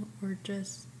game or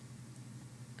just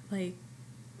like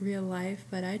real life,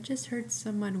 but I just heard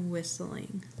someone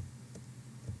whistling.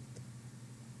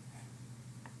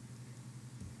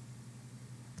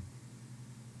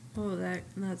 Oh,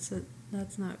 that's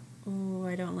not. Oh,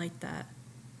 I don't like that.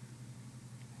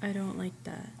 I don't like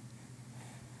that.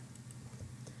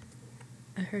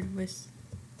 I heard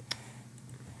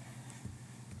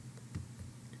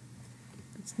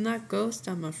It's not ghost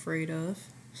I'm afraid of.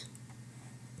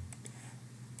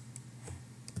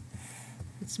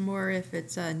 It's more if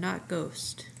it's not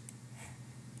ghost.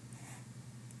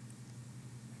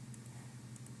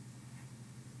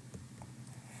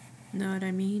 Know what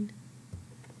I mean?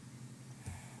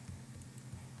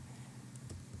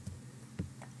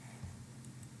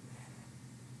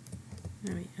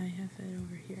 Oh, wait, I have it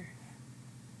over here.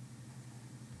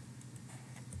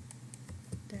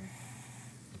 There.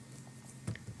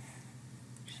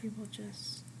 She will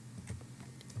just...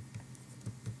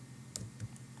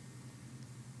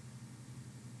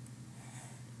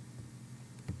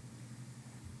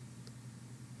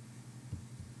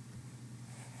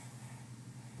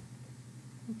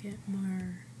 We'll get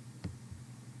more...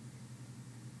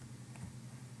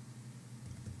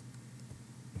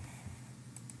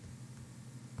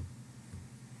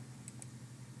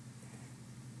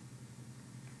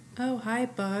 Oh, hi,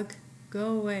 bug.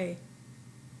 Go away.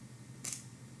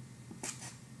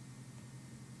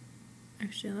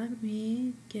 Actually, let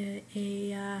me get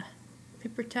a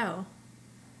paper towel.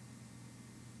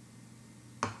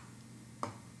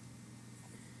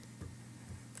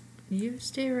 You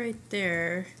stay right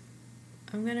there.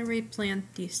 I'm gonna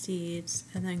replant these seeds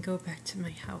and then go back to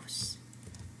my house.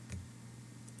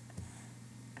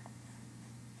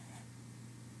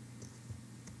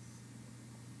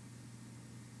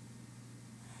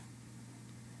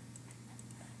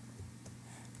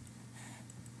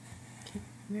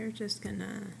 We're just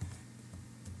gonna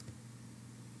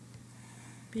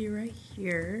be right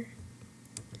here.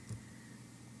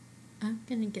 I'm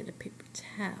gonna get a paper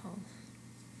towel.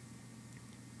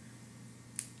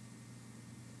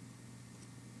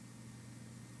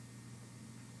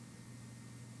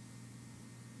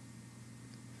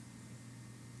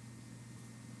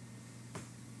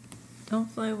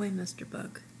 Don't fly away, Mr.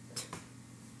 Bug.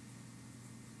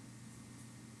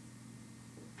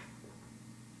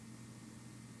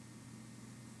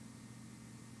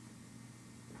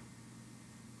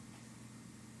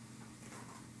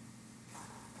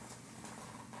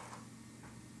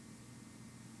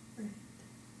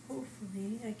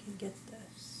 Hopefully I can get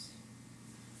this.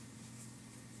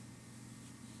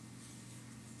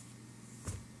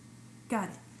 Got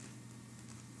it.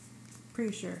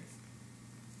 Pretty sure.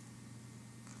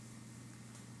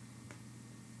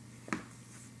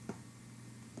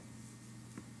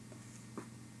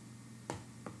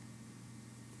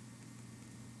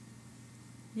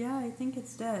 Yeah, I think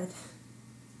it's dead.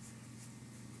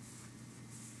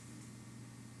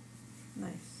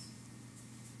 Nice.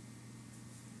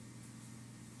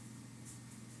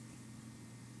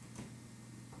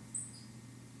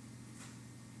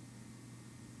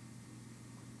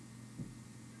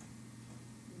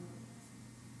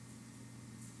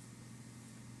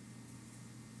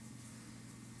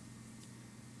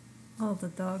 All the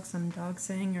dogs I'm dog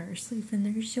sitting are asleep and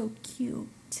they're so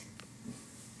cute.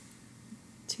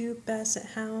 2 Basset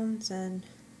Hounds and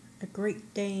a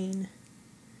Great Dane.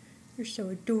 They're so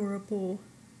adorable.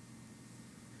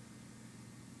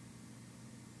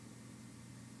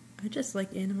 I just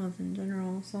like animals in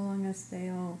general, so long as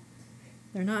they're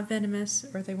not venomous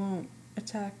or they won't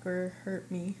attack or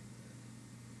hurt me.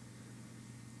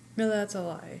 No, that's a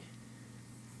lie.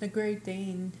 The Great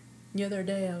Dane, the other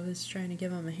day I was trying to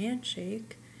give him a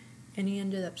handshake and he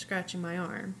ended up scratching my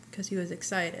arm because he was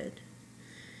excited.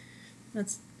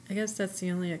 I guess that's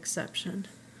the only exception.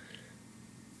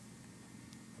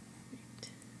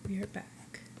 Right, we are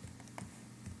back.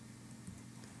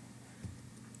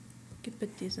 Could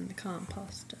put these in the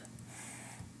composter.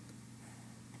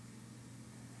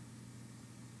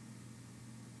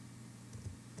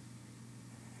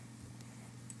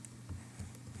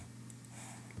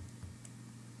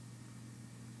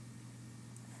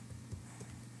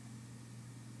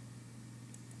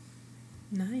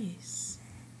 Nice.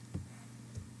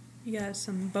 You got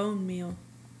some bone meal.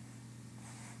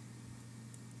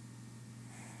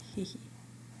 Hee hee.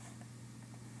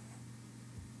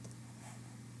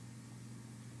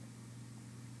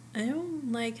 I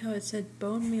don't like how it said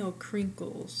bone meal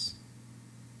crinkles.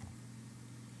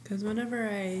 Because whenever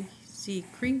I see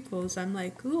crinkles, I'm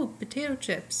like, ooh, potato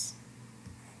chips.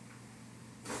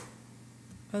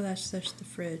 Oh, that's just the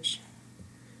fridge.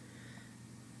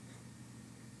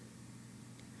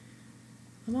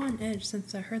 I'm on edge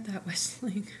since I heard that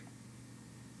whistling.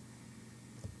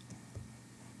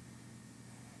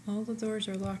 All the doors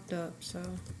are locked up, so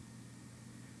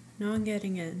no one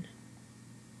getting in.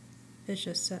 It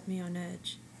just set me on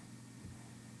edge.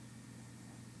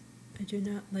 I do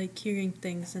not like hearing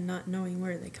things and not knowing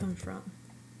where they come from.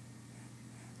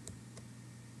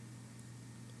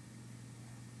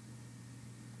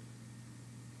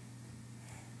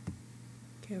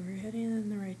 Okay, we're heading in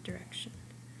the right direction.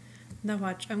 Now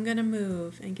watch, I'm gonna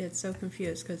move and get so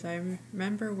confused because I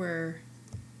remember where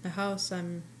the house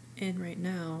I'm in right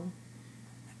now.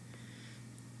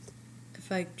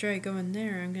 If I try going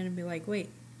there, I'm gonna be like, wait,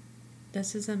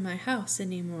 this isn't my house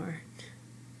anymore.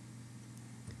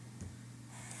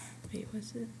 Wait,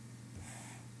 was it?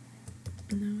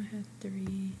 No, I had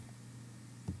 3.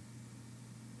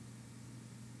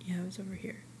 Yeah, it was over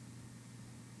here.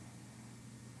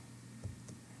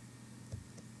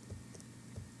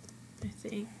 I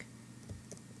think.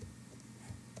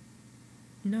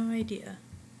 No idea.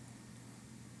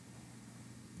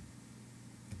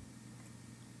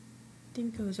 I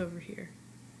think it was over here.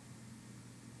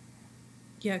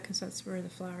 Yeah, because that's where the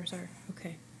flowers are.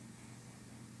 Okay.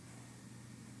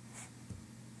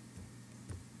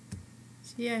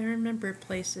 So yeah, I remember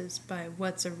places by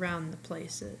what's around the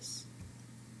places.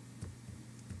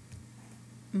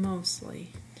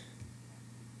 Mostly.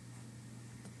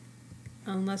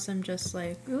 Unless I'm just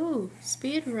like, ooh,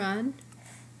 speed run.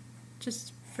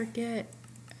 Just forget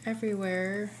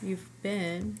everywhere you've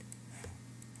been.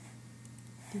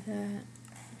 Do that.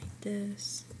 Make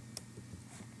this.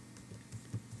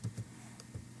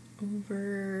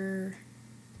 Over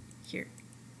here.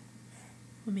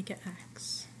 We'll make an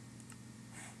axe.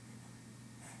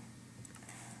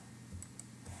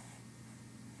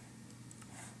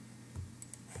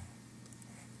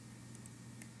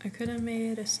 I could have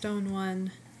made a stone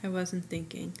one. I wasn't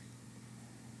thinking.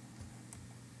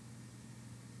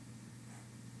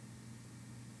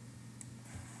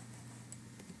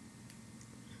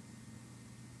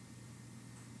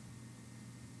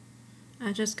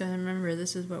 I just gotta remember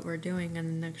this is what we're doing in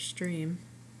the next stream.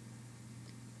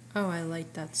 Oh, I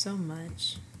like that so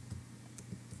much.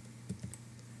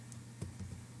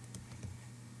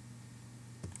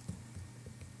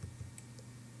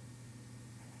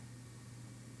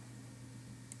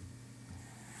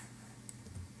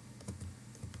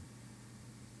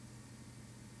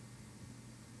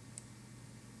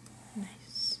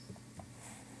 Nice.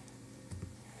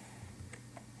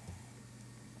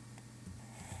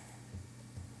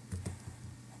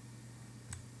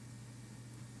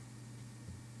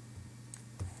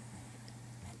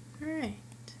 Alright.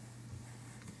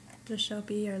 This shall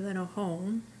be our little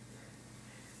home.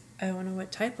 I don't know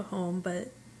what type of home,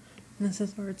 but this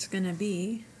is where it's gonna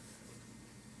be.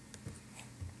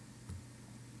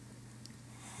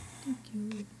 Thank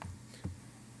you.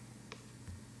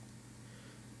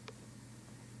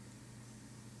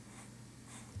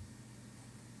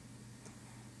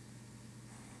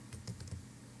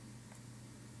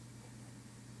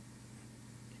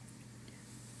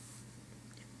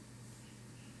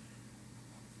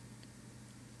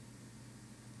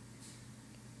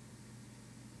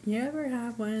 You ever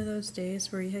have one of those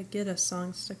days where you get a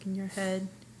song stuck in your head,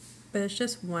 but it's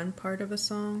just one part of a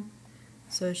song,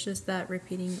 so it's just that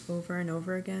repeating over and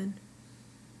over again?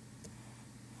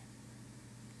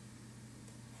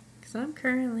 Because I'm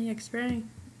currently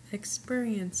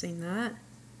experiencing that.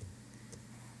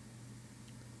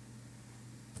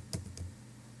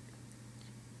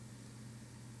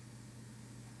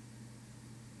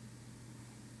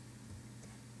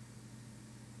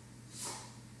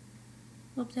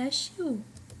 Well, bless you.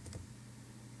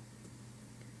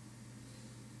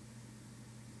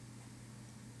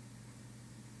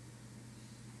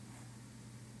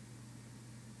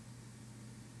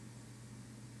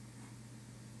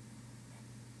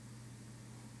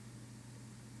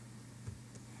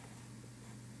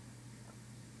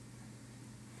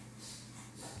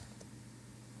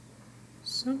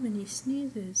 So many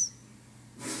sneezes.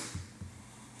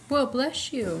 Well,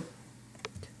 bless you.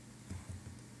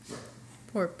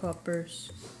 Poor puppers.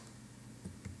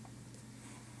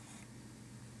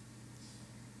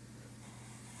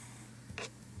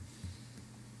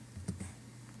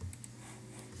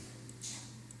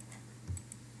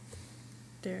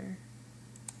 There.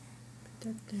 Put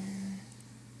that there.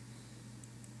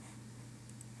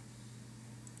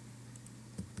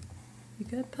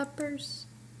 good, puppers?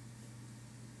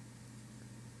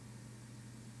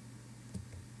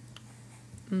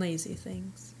 Lazy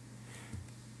things.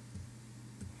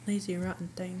 Lazy, rotten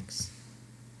things.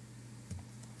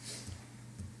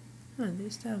 Oh,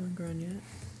 these still haven't grown yet.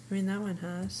 I mean, that one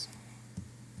has.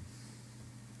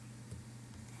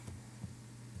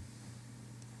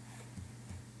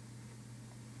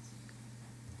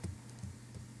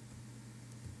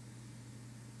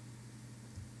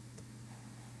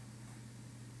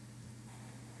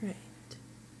 Right.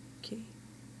 Okay.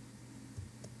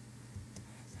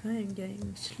 I am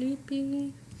getting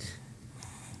sleepy.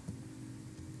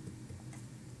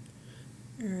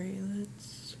 Alright,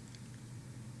 let's...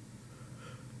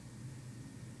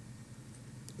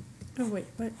 Oh wait,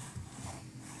 what?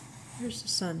 Where's the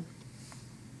sun?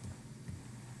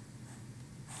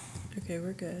 Okay,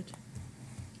 we're good.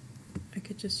 I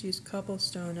could just use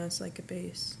cobblestone as like a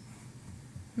base.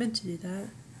 Meant to do that.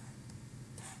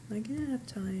 Am I gonna have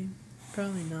time?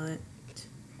 Probably not.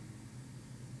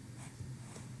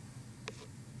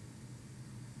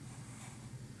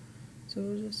 So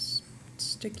we'll just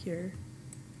stick here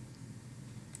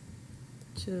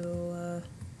till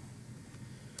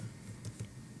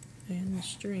I end the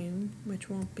stream, which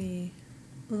won't be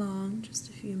long, just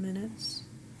a few minutes.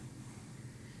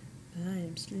 I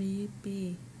am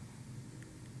sleepy.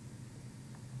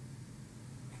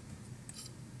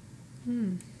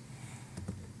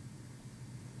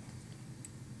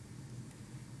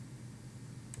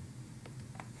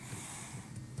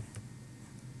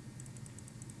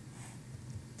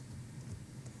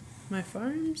 My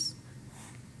farms?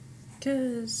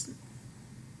 Because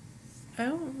I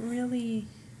don't really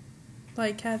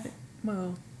like having,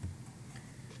 well,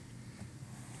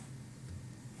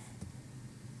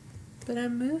 but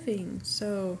I'm moving,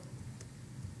 so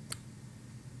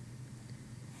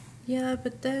yeah,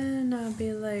 but then I'll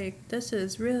be like, this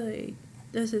is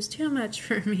too much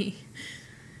for me.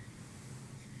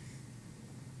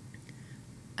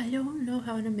 I don't know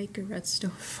how to make a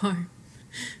redstone farm.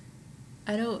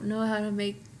 I don't know how to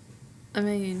make, I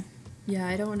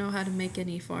don't know how to make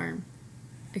any farm.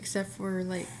 Except for,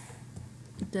 like,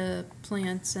 the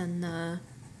plants and the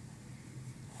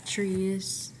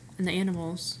trees and the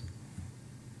animals.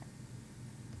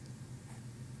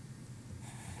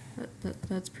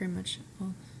 That's pretty much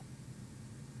all.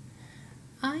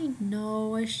 I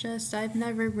know, it's just I've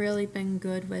never really been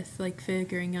good with, like,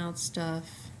 figuring out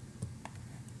stuff.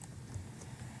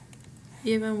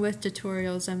 Even with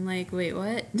tutorials, I'm like, wait,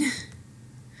 what?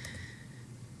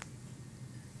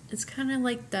 It's kind of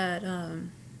like that,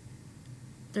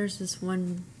 there's this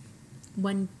one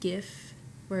GIF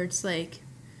where it's like,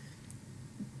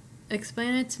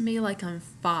 explain it to me like I'm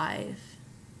 5.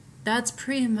 That's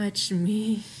pretty much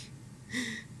me.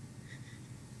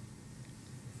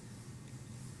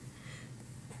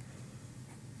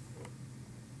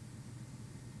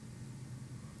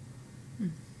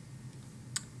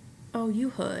 Oh, you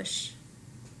hush.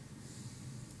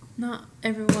 Not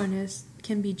everyone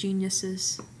can be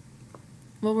geniuses.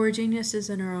 Well, we're geniuses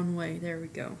in our own way. There we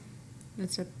go.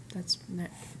 That's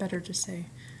better to say.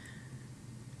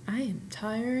 I am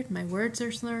tired. My words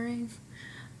are slurring.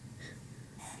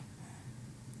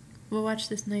 We'll watch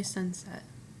this nice sunset.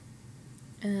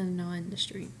 And then I'll end the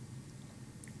stream.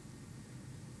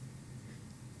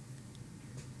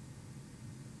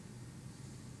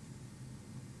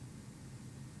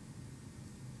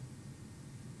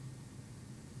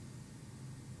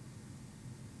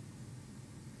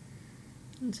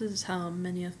 This is how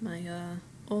many of my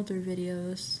older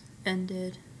videos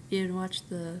ended. You didn't watch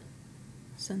the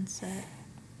sunset.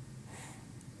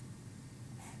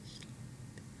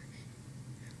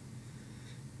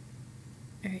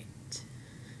 Alright.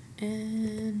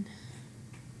 And...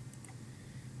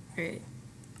 Alright.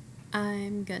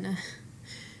 I'm gonna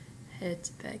head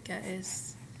to bed,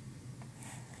 guys.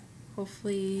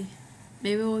 Hopefully...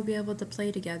 Maybe we'll be able to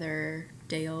play together,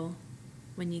 Dale,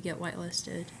 when you get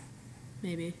whitelisted.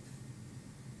 Maybe.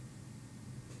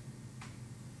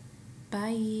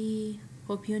 Bye.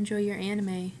 Hope you enjoy your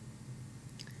anime.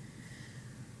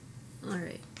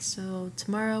 Alright, so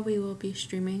tomorrow we will be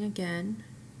streaming again.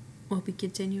 We'll be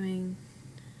continuing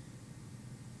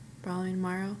probably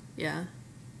tomorrow. Yeah.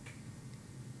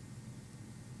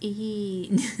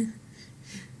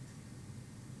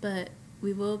 But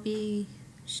we will be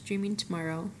streaming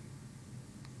tomorrow.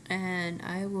 And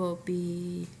I will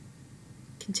be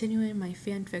continuing my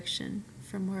fan fiction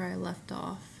from where I left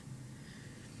off.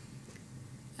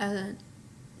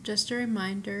 Just a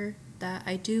reminder that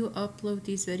I do upload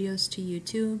these videos to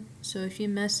YouTube, so if you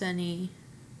miss any,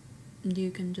 you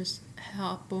can just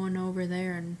hop on over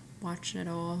there and watch it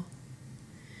all.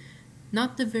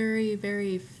 Not the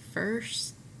very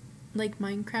first like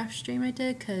Minecraft stream I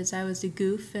did, because I was a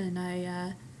goof and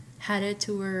I had it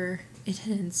to where it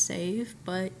didn't save,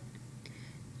 but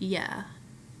yeah.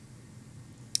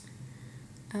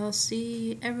 I'll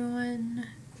see everyone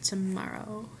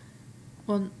tomorrow.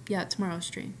 Well, yeah, tomorrow's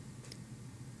stream.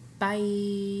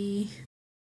 Bye.